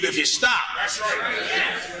saved if you stop. That's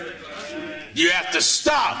right. You have to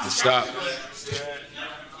stop. Stop.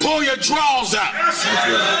 Pull your drawers up.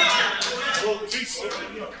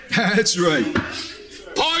 That's right.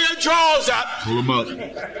 Pull your drawers up. Pull them up.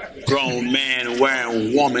 Grown man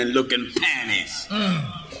wearing woman-looking panties.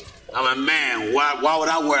 I'm a man. Why would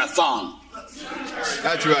I wear a thong?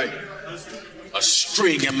 That's right. A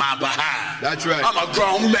string in my behind. That's right. I'm a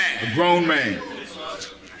grown man. A grown man.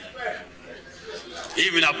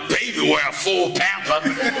 Even a baby wear a full pamper.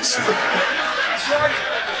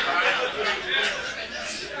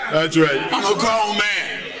 That's right. I'm a grown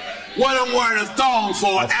man. What I'm wearing a thong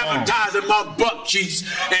for, advertising my butt cheeks,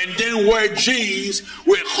 and then wear jeans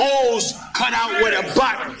with holes cut out where the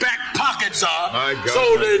back pockets are,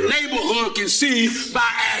 so the neighborhood can see my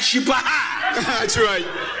ashy behind. That's right.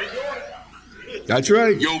 That's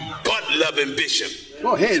right. Your butt-loving bishop.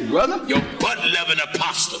 Go ahead, brother. Your butt-loving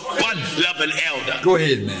apostle. Butt-loving elder. Go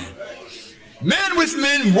ahead, man. Men with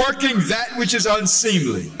men working that which is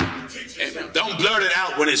unseemly. Don't blurt it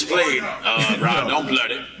out when it's played, Ron. Don't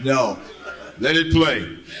blurt it. No. Let it play.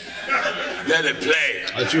 Let it play.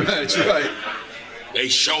 That's right. That's right. They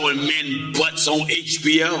showing men butts on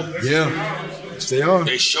HBO. Yeah. Yes, they are.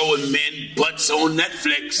 They showing men butts on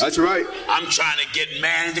Netflix. That's right. I'm trying to get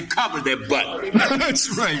man to cover their butt.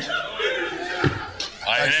 That's right.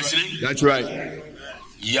 Are you listening? That's right.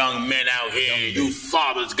 Young men out here, you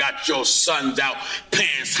fathers got your sons out,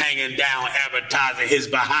 pants hanging down, advertising his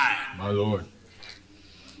behind. My Lord.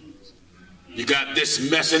 You got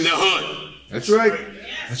this mess in the hood. That's right.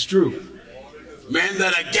 That's true. Men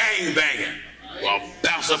that are gangbanging will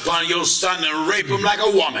bounce upon your son and rape him like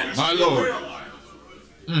a woman. My Lord.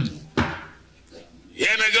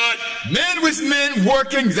 Hear me good? Men with men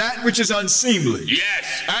working that which is unseemly.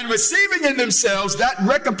 Yes. And receiving in themselves that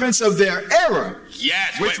recompense of their error.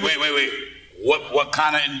 Yes. Wait. What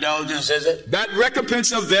kind of indulgence is it? That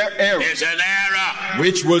recompense of their error. It's an error.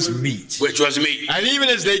 Which was meat. Which was meat. And even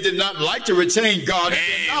as they did not like to retain God in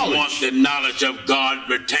they their knowledge. Want the knowledge of God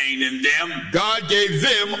retained in them. God gave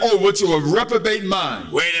them over to a reprobate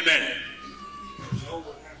mind. Wait a minute.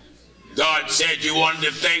 God said you wanted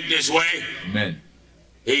to think this way. Amen.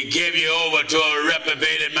 He gave you over to a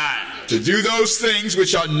reprobated mind. To do those things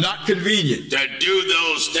which are not convenient. To do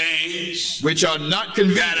those things which are not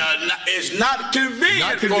convenient. That are not, it's not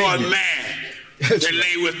convenient, for a man to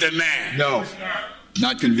lay with the man. No,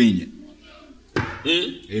 not convenient.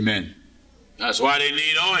 Amen. That's why they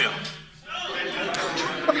need oil.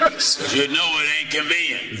 Because you know it ain't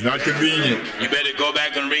convenient. It's not convenient. You better go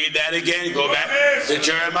back and read that again. Go back to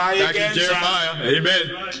Jeremiah back again. In Jeremiah. Son.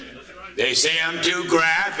 Amen. They say I'm too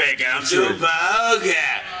graphic, I'm too vulgar.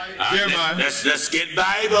 Jeremiah. Let's get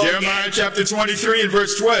Bible. Jeremiah chapter 23 and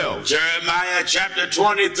verse 12. Jeremiah chapter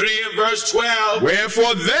 23 and verse 12.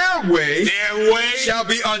 Wherefore their way shall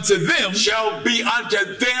be unto them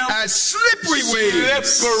as slippery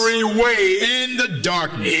ways in the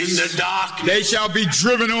darkness. In the darkness. They shall be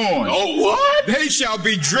driven on. Oh, what? They shall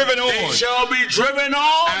be driven on. They shall be driven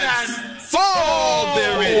on and fall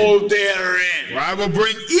therein. For I will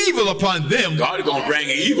bring evil upon them. God is going to bring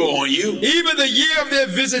evil on you. Even the year of their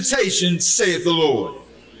visitation, saith the Lord.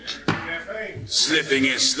 Slipping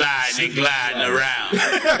and sliding and gliding around.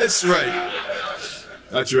 That's right.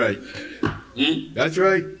 That's right. That's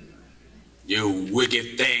right. You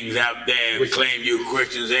wicked things out there who claim you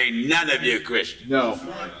Christians, ain't none of you Christians. No.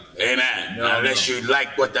 Amen. No, unless you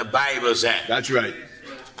like what the Bible says. That's right.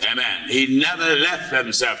 Amen. He never left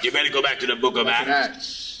himself. You better go back to the book of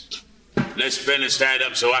Acts. Let's finish that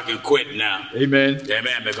up so I can quit now. Amen.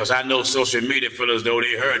 Amen. Because I know social media fellas, though,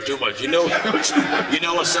 they heard too much. You know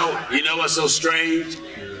what's so strange?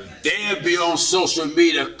 They'll be on social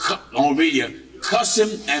media,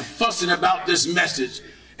 cussing and fussing about this message,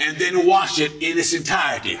 and then watch it in its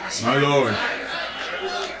entirety. My Lord.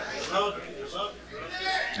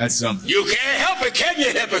 That's something. You can't help it, can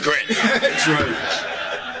you, hypocrite? That's right.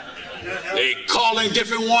 They calling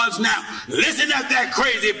different ones now. Listen at that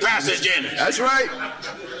crazy passage in it. That's right.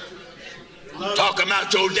 Talk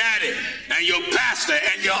about your daddy and your pastor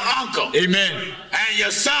and your uncle. Amen. And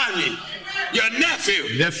your son, your nephew.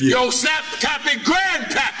 Your snap-tapping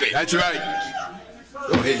grandpappy. That's right.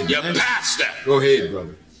 Go ahead. Your pastor. Go ahead,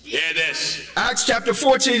 brother. Hear this. Acts chapter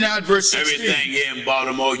 14 and verse 16. Everything here in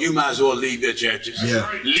Baltimore, you might as well leave your churches.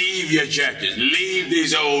 Yeah. Leave your churches. Leave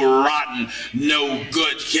these old rotten, no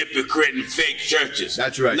good, hypocrite and fake churches.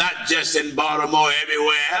 That's right. Not just in Baltimore,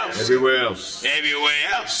 everywhere else. Everywhere else. Everywhere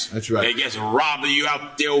else. That's right. They just robbing you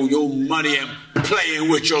out there with your money and playing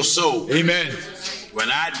with your soul. Amen. When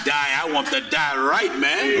I die, I want to die right,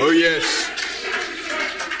 man. Oh, yes.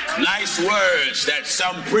 Nice words that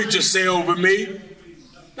some preachers say over me.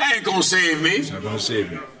 That ain't gonna save me. It's not gonna save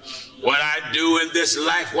me. What I do in this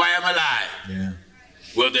life while I'm alive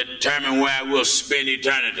will determine where I will spend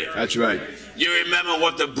eternity. That's right. You remember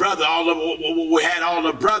what the brother, we had all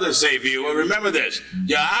the brothers say for you. Well, remember this: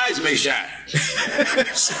 your eyes may shine,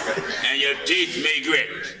 and your teeth may grit,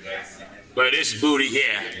 but this booty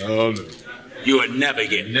here, you will never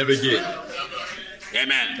get. Never get.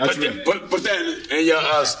 Amen. That's put that in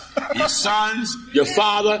your sons, your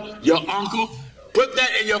father, your uncle. Put that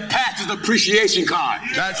in your pastor's appreciation card.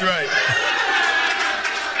 That's right.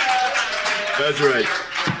 That's right.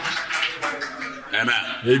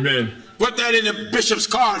 Amen. Put that in the bishop's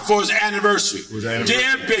card for his anniversary.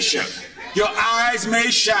 Dear Bishop, your eyes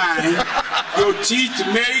may shine, your teeth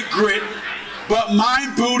may grit, but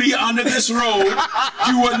my booty under this robe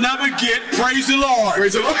you will never get. Praise the Lord.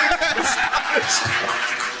 Praise the Lord.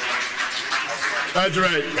 That's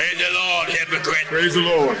right. Praise the Lord, hypocrite. Praise the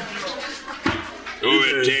Lord. Who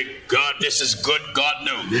will take God? This is good, God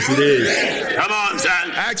knows. Yes, it is. Come on,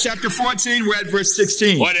 son. Acts chapter 14, we're at verse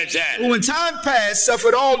 16. What is that? Who in time past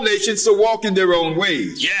suffered all nations to walk in their own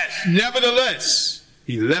ways. Yes. Nevertheless,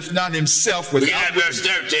 he left not himself without. We got verse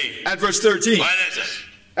 13. At verse 13. What is it?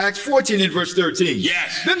 Acts 14 and verse 13.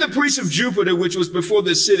 Yes. Then the priest of Jupiter, which was before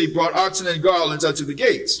the city, brought oxen and garlands unto the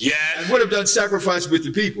gates. Yes. And would have done sacrifice with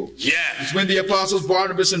the people. Yes. Which when the apostles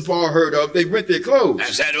Barnabas and Paul heard of, they rent their clothes. And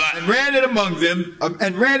said what? And ran in among them,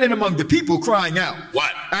 and ran in among the people, crying out.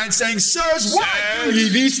 What? And saying, Sirs, why do ye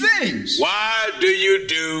these things? Why do you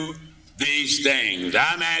do these things?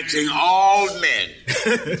 I'm asking all men.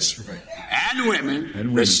 That's right. And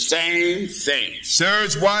women, the same thing.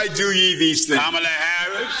 Sirs, why do ye these things? Kamala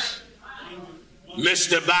Harris,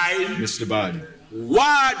 Mr. Biden. Mr. Biden.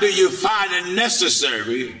 Why do you find it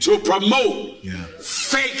necessary to promote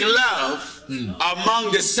fake love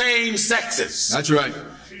among the same sexes? That's right.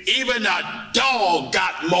 Even a dog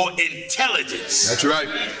got more intelligence. That's right.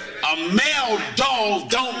 A male dog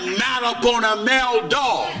don't mount up on a male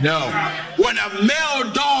dog. No. When a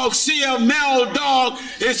male dog see a male dog,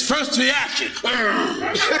 his first reaction.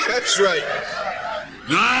 That's right.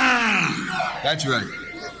 That's right.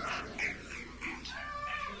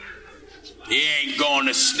 He ain't going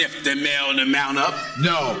to sniff the male to mount up.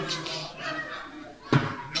 No.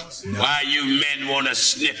 Why you men want to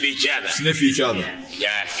sniff each other? Sniff each other. You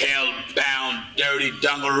hell-bound, dirty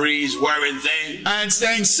dungarees wearing thing. And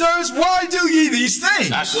saying, Sirs, why do ye these things?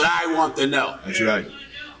 That's what I want to know. That's right.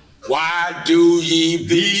 Why do ye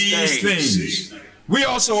these things? We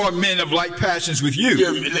also are men of like passions with you.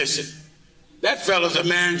 Listen, that fella's a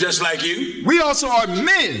man just like you. We also are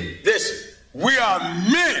men. Listen, we are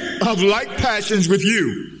men of like passions with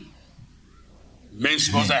you. Men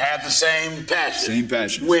supposed to have the same passion. Same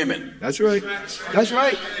passion. Women. That's right. That's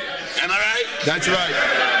right. Am I right? That's right.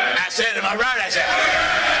 I said, am I right? I said,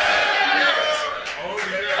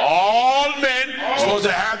 all men supposed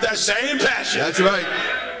to have that same passion. That's right.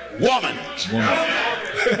 Woman.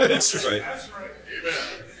 That's right.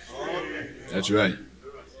 That's right.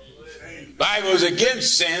 Bible is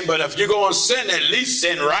against sin, but if you're going to sin, at least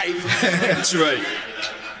sin right. That's right.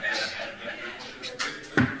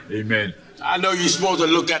 Amen. I know you're supposed to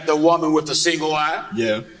look at the woman with a single eye.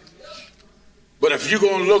 Yeah. But if you're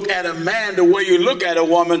going to look at a man the way you look at a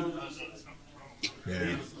woman.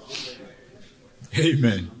 Yeah.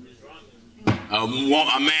 Amen. A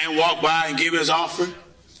man walk by and give his offering,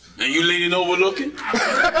 and you leaning over looking?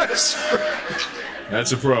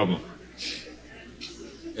 That's a problem.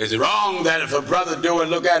 Is it wrong that if a brother do it,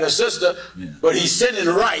 look at a sister, but he's sitting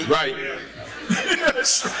right? Right.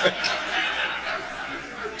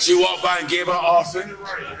 She walked by and gave her offering.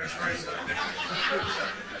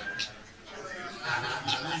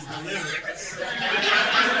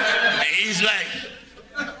 And he's like,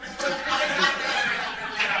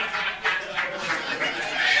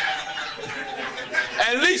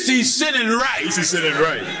 at least he's sitting right. At least he's sitting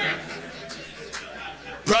right.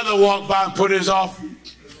 Brother walked by and put his offering.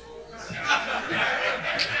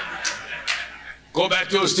 Go back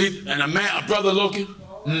to his seat, and a brother looking.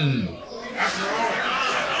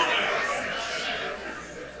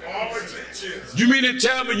 You mean to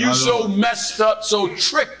tell me you so messed up, so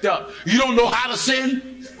tricked up, you don't know how to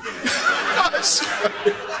sin?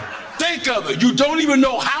 Think of it. You don't even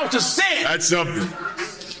know how to sin. That's something.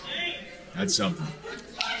 That's something.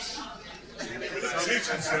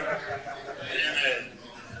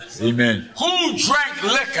 Amen. Who drank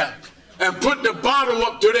liquor and put the bottle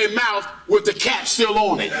up to their mouth with the cap still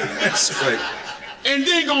on it? That's right. And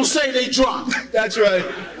then gonna say they drunk? That's right.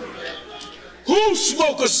 Who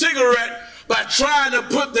smoke a cigarette by trying to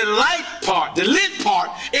put the lid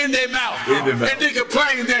part in their mouth? In their mouth. And they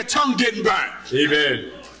complain their tongue getting burned?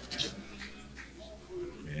 Amen.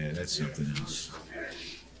 Yeah, that's something else.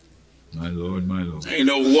 My Lord, my Lord. Ain't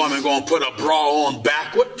no woman gonna put a bra on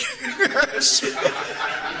backward.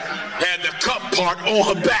 Had the cup part on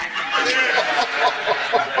her back.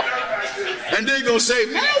 And they gonna say,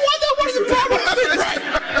 man, what is the problem with right?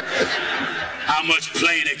 How much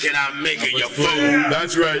plainer can I make it, you fool?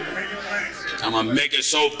 That's right. I'm gonna make it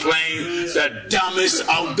so plain, the dumbest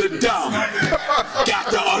of the dumb got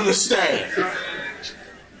to understand.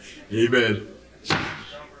 Amen.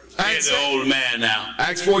 Here's the old man now.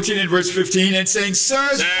 Acts 14 and verse 15, and saying,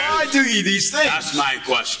 Sirs, why do ye these things? That's my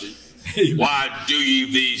question. Why do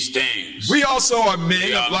ye these things? We also are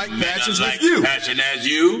men of like passions with you, passion as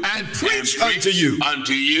you, and preach unto you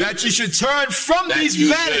that ye should turn from these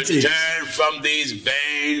vanities, turn from these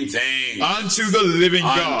vain things unto the living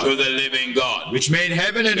God, unto the living God, which made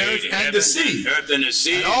heaven and earth and the sea,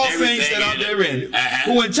 and all things that are therein,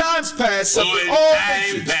 who in times past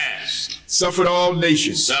suffered all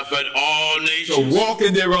nations, to walk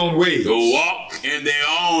in their own ways,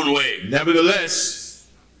 Nevertheless,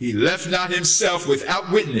 he left not himself without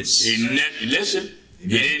witness. Listen. He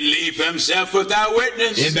didn't leave himself without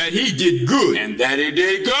witness. In that he did good. And that he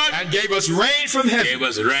did good. And gave us rain from heaven. Gave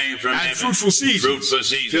us rain from heaven. And fruitful seasons.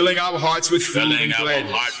 Filling our hearts with food and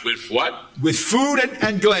gladness. Our hearts with what? With food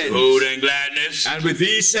and gladness. Food and gladness. And with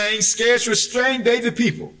these sayings scarce restrained they the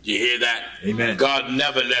people. You hear that? Amen. God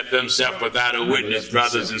never left himself without a witness,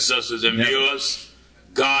 brothers and sisters and viewers.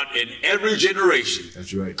 God in every generation.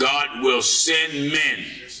 That's right. God will send men.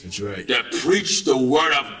 That's right. To preach the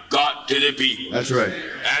word of God to the people. That's right.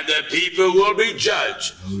 And the people will be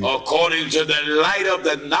judged according to the light of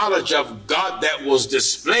the knowledge of God that was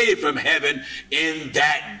displayed from heaven in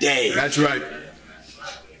that day. That's right.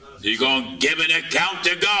 You're going to give an account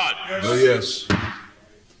to God. Oh, yes.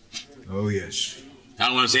 Oh, yes.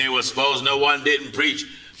 I want to say, well, suppose no one didn't preach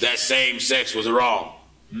that same sex was wrong.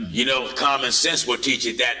 You know, common sense will teach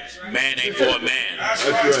you that man ain't for a man. That's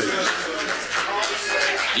right.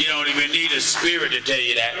 You don't even need a spirit to tell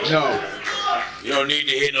you that. No. You don't need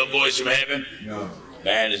to hear no voice from heaven. No.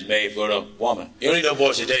 Man is made for the woman. You don't need no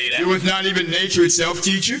voice to tell you that. Doeth not even nature itself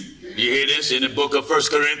teach you? You hear this in the book of 1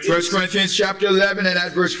 Corinthians? 1 Corinthians chapter 11 and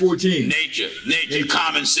at verse 14. Nature,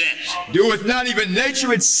 common sense. Doeth not even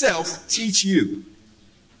nature itself teach you?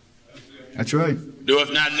 That's right.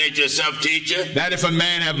 Doeth not nature itself teach you? That if a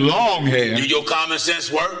man have long hair. Do your common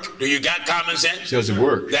sense work? Do you got common sense? Doesn't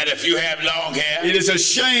work. That if you have long hair. It is a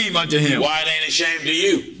shame unto him. Why it ain't a shame to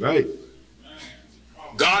you? Right.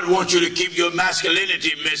 God wants you to keep your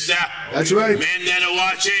masculinity, mister. That's right. Men that are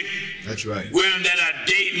watching. That's right. Women that are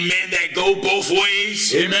dating men that go both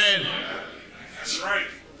ways. Amen. That's right.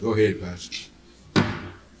 Go ahead, Pastor.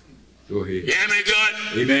 Go ahead. Hear me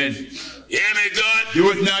good? Amen. Hear me good?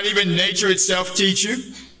 Doeth not even nature itself teach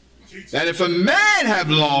you? That if a man have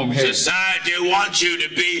long hair. Society wants you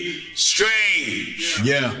to be strange.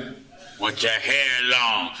 Yeah. Want your hair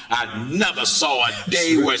long. I never saw a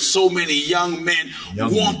day where so many young men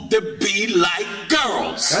want to be like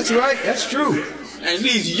girls. That's right. That's true. And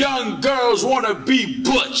these young girls want to be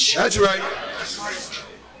butch. That's right.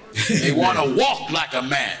 They want to walk like a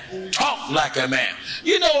man, talk like a man.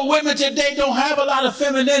 You know, women today don't have a lot of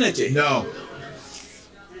femininity. No.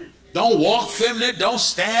 Don't walk feminine. Don't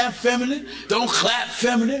stand feminine. Don't clap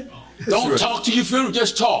feminine. Don't talk to you feminine.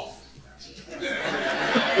 Just talk.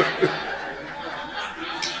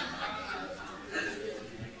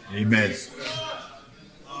 Amen.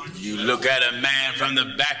 You look at a man from the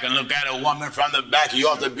back and look at a woman from the back, you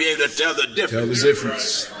ought to be able to tell the difference. Tell the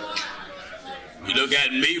difference. You look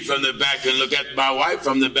at me from the back and look at my wife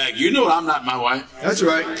from the back, you know I'm not my wife. That's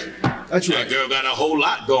right. That's right. That girl got a whole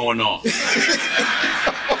lot going on.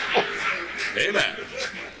 Amen.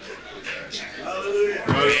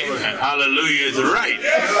 Amen. Hallelujah is right.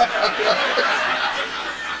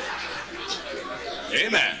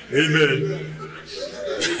 Amen. Amen.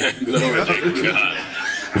 Glory to God.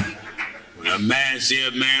 When a man see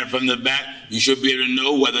a man from the back, you should be able to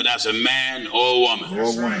know whether that's a man or a woman. Or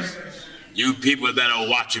a woman. You people that are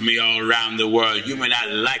watching me all around the world, you may not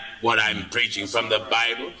like what I'm preaching from the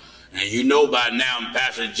Bible. And you know by now,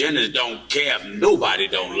 Pastor Jennings don't care if nobody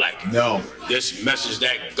don't like it. No. This message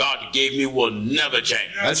that God gave me will never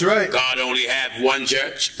change. That's right. God only had one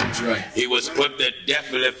church. That's right. He was put to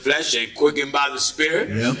death in the flesh and quickened by the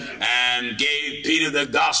Spirit. Yep. And gave Peter the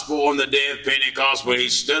gospel on the day of Pentecost when he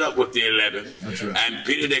stood up with the 11. That's right. And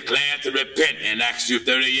Peter declared to repent in Acts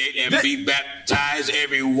 2:38 and be baptized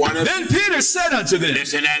every one of them. Then Peter said unto them.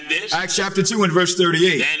 Listen at this. Acts chapter 2 and verse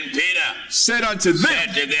 38. Then Peter said unto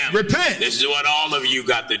them. Repent. This is what all of you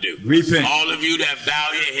got to do. Repent. All of you that bow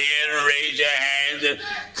your head and raise your hands and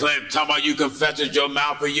claim, talk about you confess with your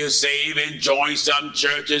mouth and you're saved and join some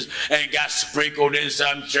churches and got sprinkled in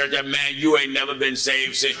some church. And man, you ain't never been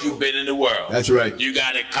saved since you've been in the world. That's right. You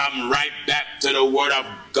got to come right back to the word of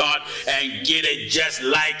God and get it just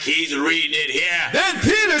like he's reading it here. Then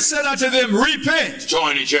Peter said unto them, repent.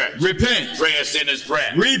 Join the church. Repent. Pray a sinner's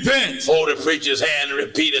prayer. Repent. Hold the preacher's hand and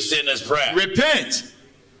repeat a sinner's prayer. Repent.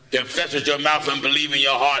 confess with your mouth and believe in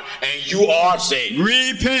your heart, and you are saved.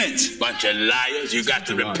 Repent. Bunch of liars. You got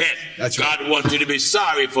to repent. That's right. God wants you to be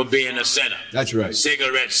sorry for being a sinner. That's right.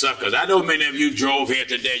 Cigarette suckers. I know many of you drove here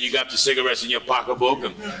today. You got the cigarettes in your pocketbook,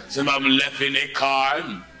 and some of them left in their car,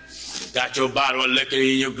 and got your bottle of liquor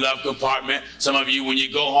in your glove compartment. Some of you, when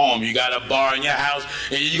you go home, you got a bar in your house,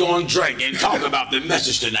 and you're going to drink and talk about the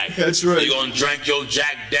message tonight. That's right. You're going to drink your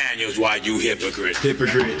Jack Daniels while you hypocrite.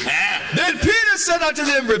 Hypocrite. Huh? Then Peter said unto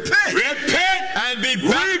them, repent. Repent. And be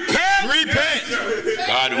Repent.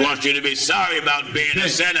 God wants you to be sorry about being a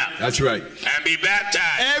sinner. That's right. And be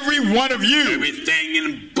baptized. Every one of you. Everything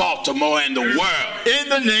in Baltimore and the world. In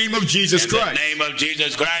the name of Jesus Christ. In the name of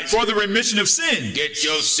Jesus Christ. For the remission of sin. Get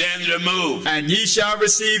your sins removed. And ye shall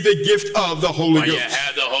receive the gift of the Holy Ghost. When you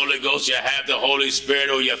have the Holy Ghost, you have the Holy Spirit,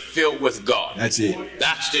 or you're filled with God. That's it.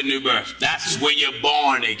 That's the new birth. That's when you're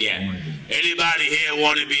born again. Anybody here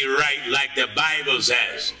want to be right like the Bible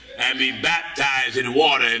says and be baptized in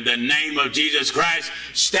water in the name of Jesus Christ?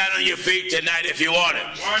 Stand on your feet tonight if you want it.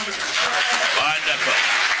 Wonderful.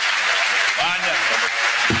 Wonderful.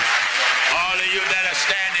 All of you that are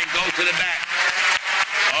standing, go to the back.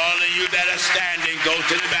 All of you that are standing, go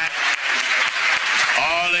to the back.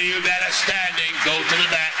 All of you that are standing, go to the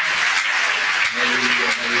back.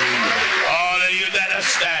 All of you that are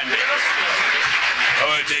standing.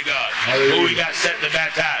 Glory to God. Who we got set to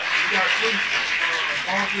baptize?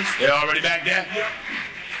 They're already back there?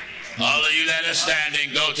 All of you that are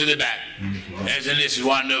standing, go to the back. Isn't this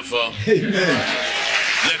wonderful? Amen.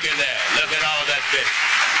 Look at that. Look at all that fish.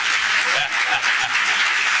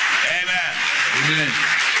 Amen. Amen.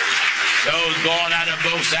 Those going out of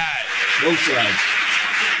both sides. Both sides.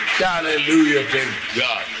 Hallelujah to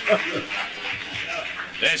God.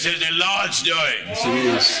 This is the Lord's doing. Yes, it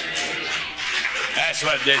is. That's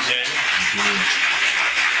what this is.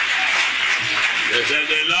 This is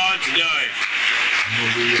the Lord's doing.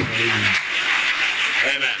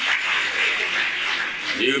 Amen.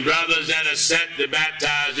 You brothers that are set to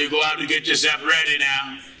baptize, you go out and get yourself ready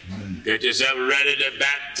now. Get yourself ready to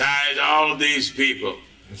baptize all these people.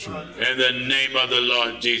 That's right. In the name of the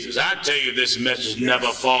Lord Jesus. I tell you, this message never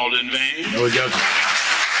falls in vain. No, it doesn't.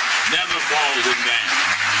 Never falls in vain.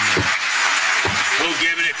 Who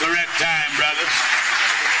gave it a correct time, brothers?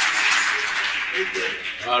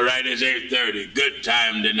 All right, it's 8:30. Good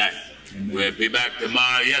time tonight. Amen. We'll be back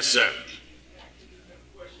tomorrow. Yes, sir.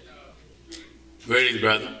 Greetings,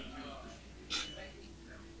 brother.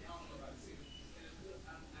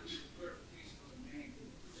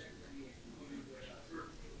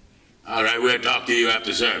 All right, we'll talk to you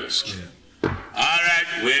after service. Yeah. All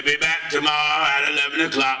right, we'll be back tomorrow at 11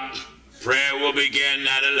 o'clock. Prayer will begin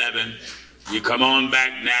at 11. You come on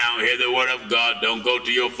back now, hear the word of God. Don't go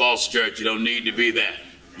to your false church. You don't need to be there.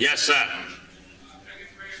 Yes, sir.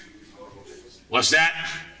 What's that?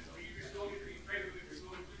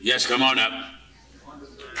 Yes, come on up.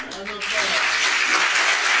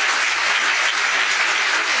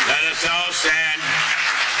 Let us all stand.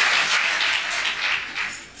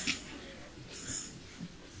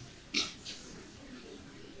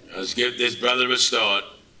 Let's give this brother restored.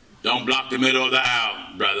 Don't block the middle of the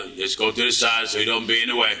aisle, brother. Just go to the side so you don't be in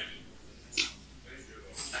the way.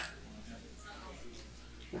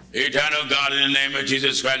 Eternal God, in the name of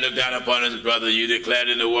Jesus Christ, look down upon us, brother. You declared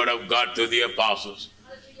in the word of God through the apostles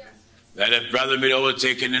that if brother be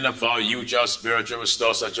overtaken in the fall, you shall spiritually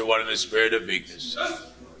restore such a one in the spirit of meekness.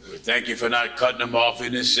 We thank you for not cutting him off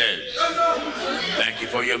in his sins. Thank you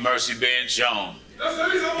for your mercy being shown.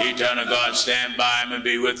 Eternal God, stand by him and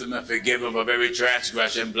be with him and forgive him of every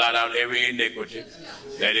transgression, blot out every iniquity,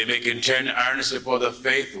 that he may contend earnestly for the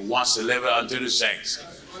faith once delivered unto the saints.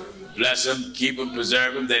 Bless him, keep him,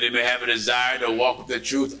 preserve him, that he may have a desire to walk with the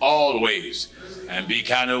truth always, and be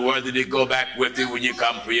counted worthy to go back with you when you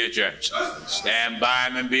come for your church. Stand by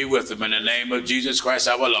him and be with him in the name of Jesus Christ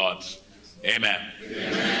our Lord. Amen.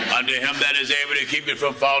 Amen. Unto him that is able to keep you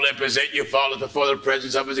from falling and present you faultless before the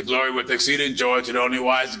presence of his glory with exceeding joy to the only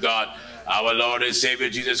wise God, our Lord and Savior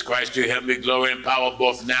Jesus Christ. To him be glory and power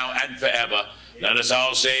both now and forever. Let us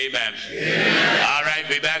all say amen. Amen. All right,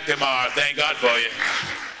 be back tomorrow. Thank God for you.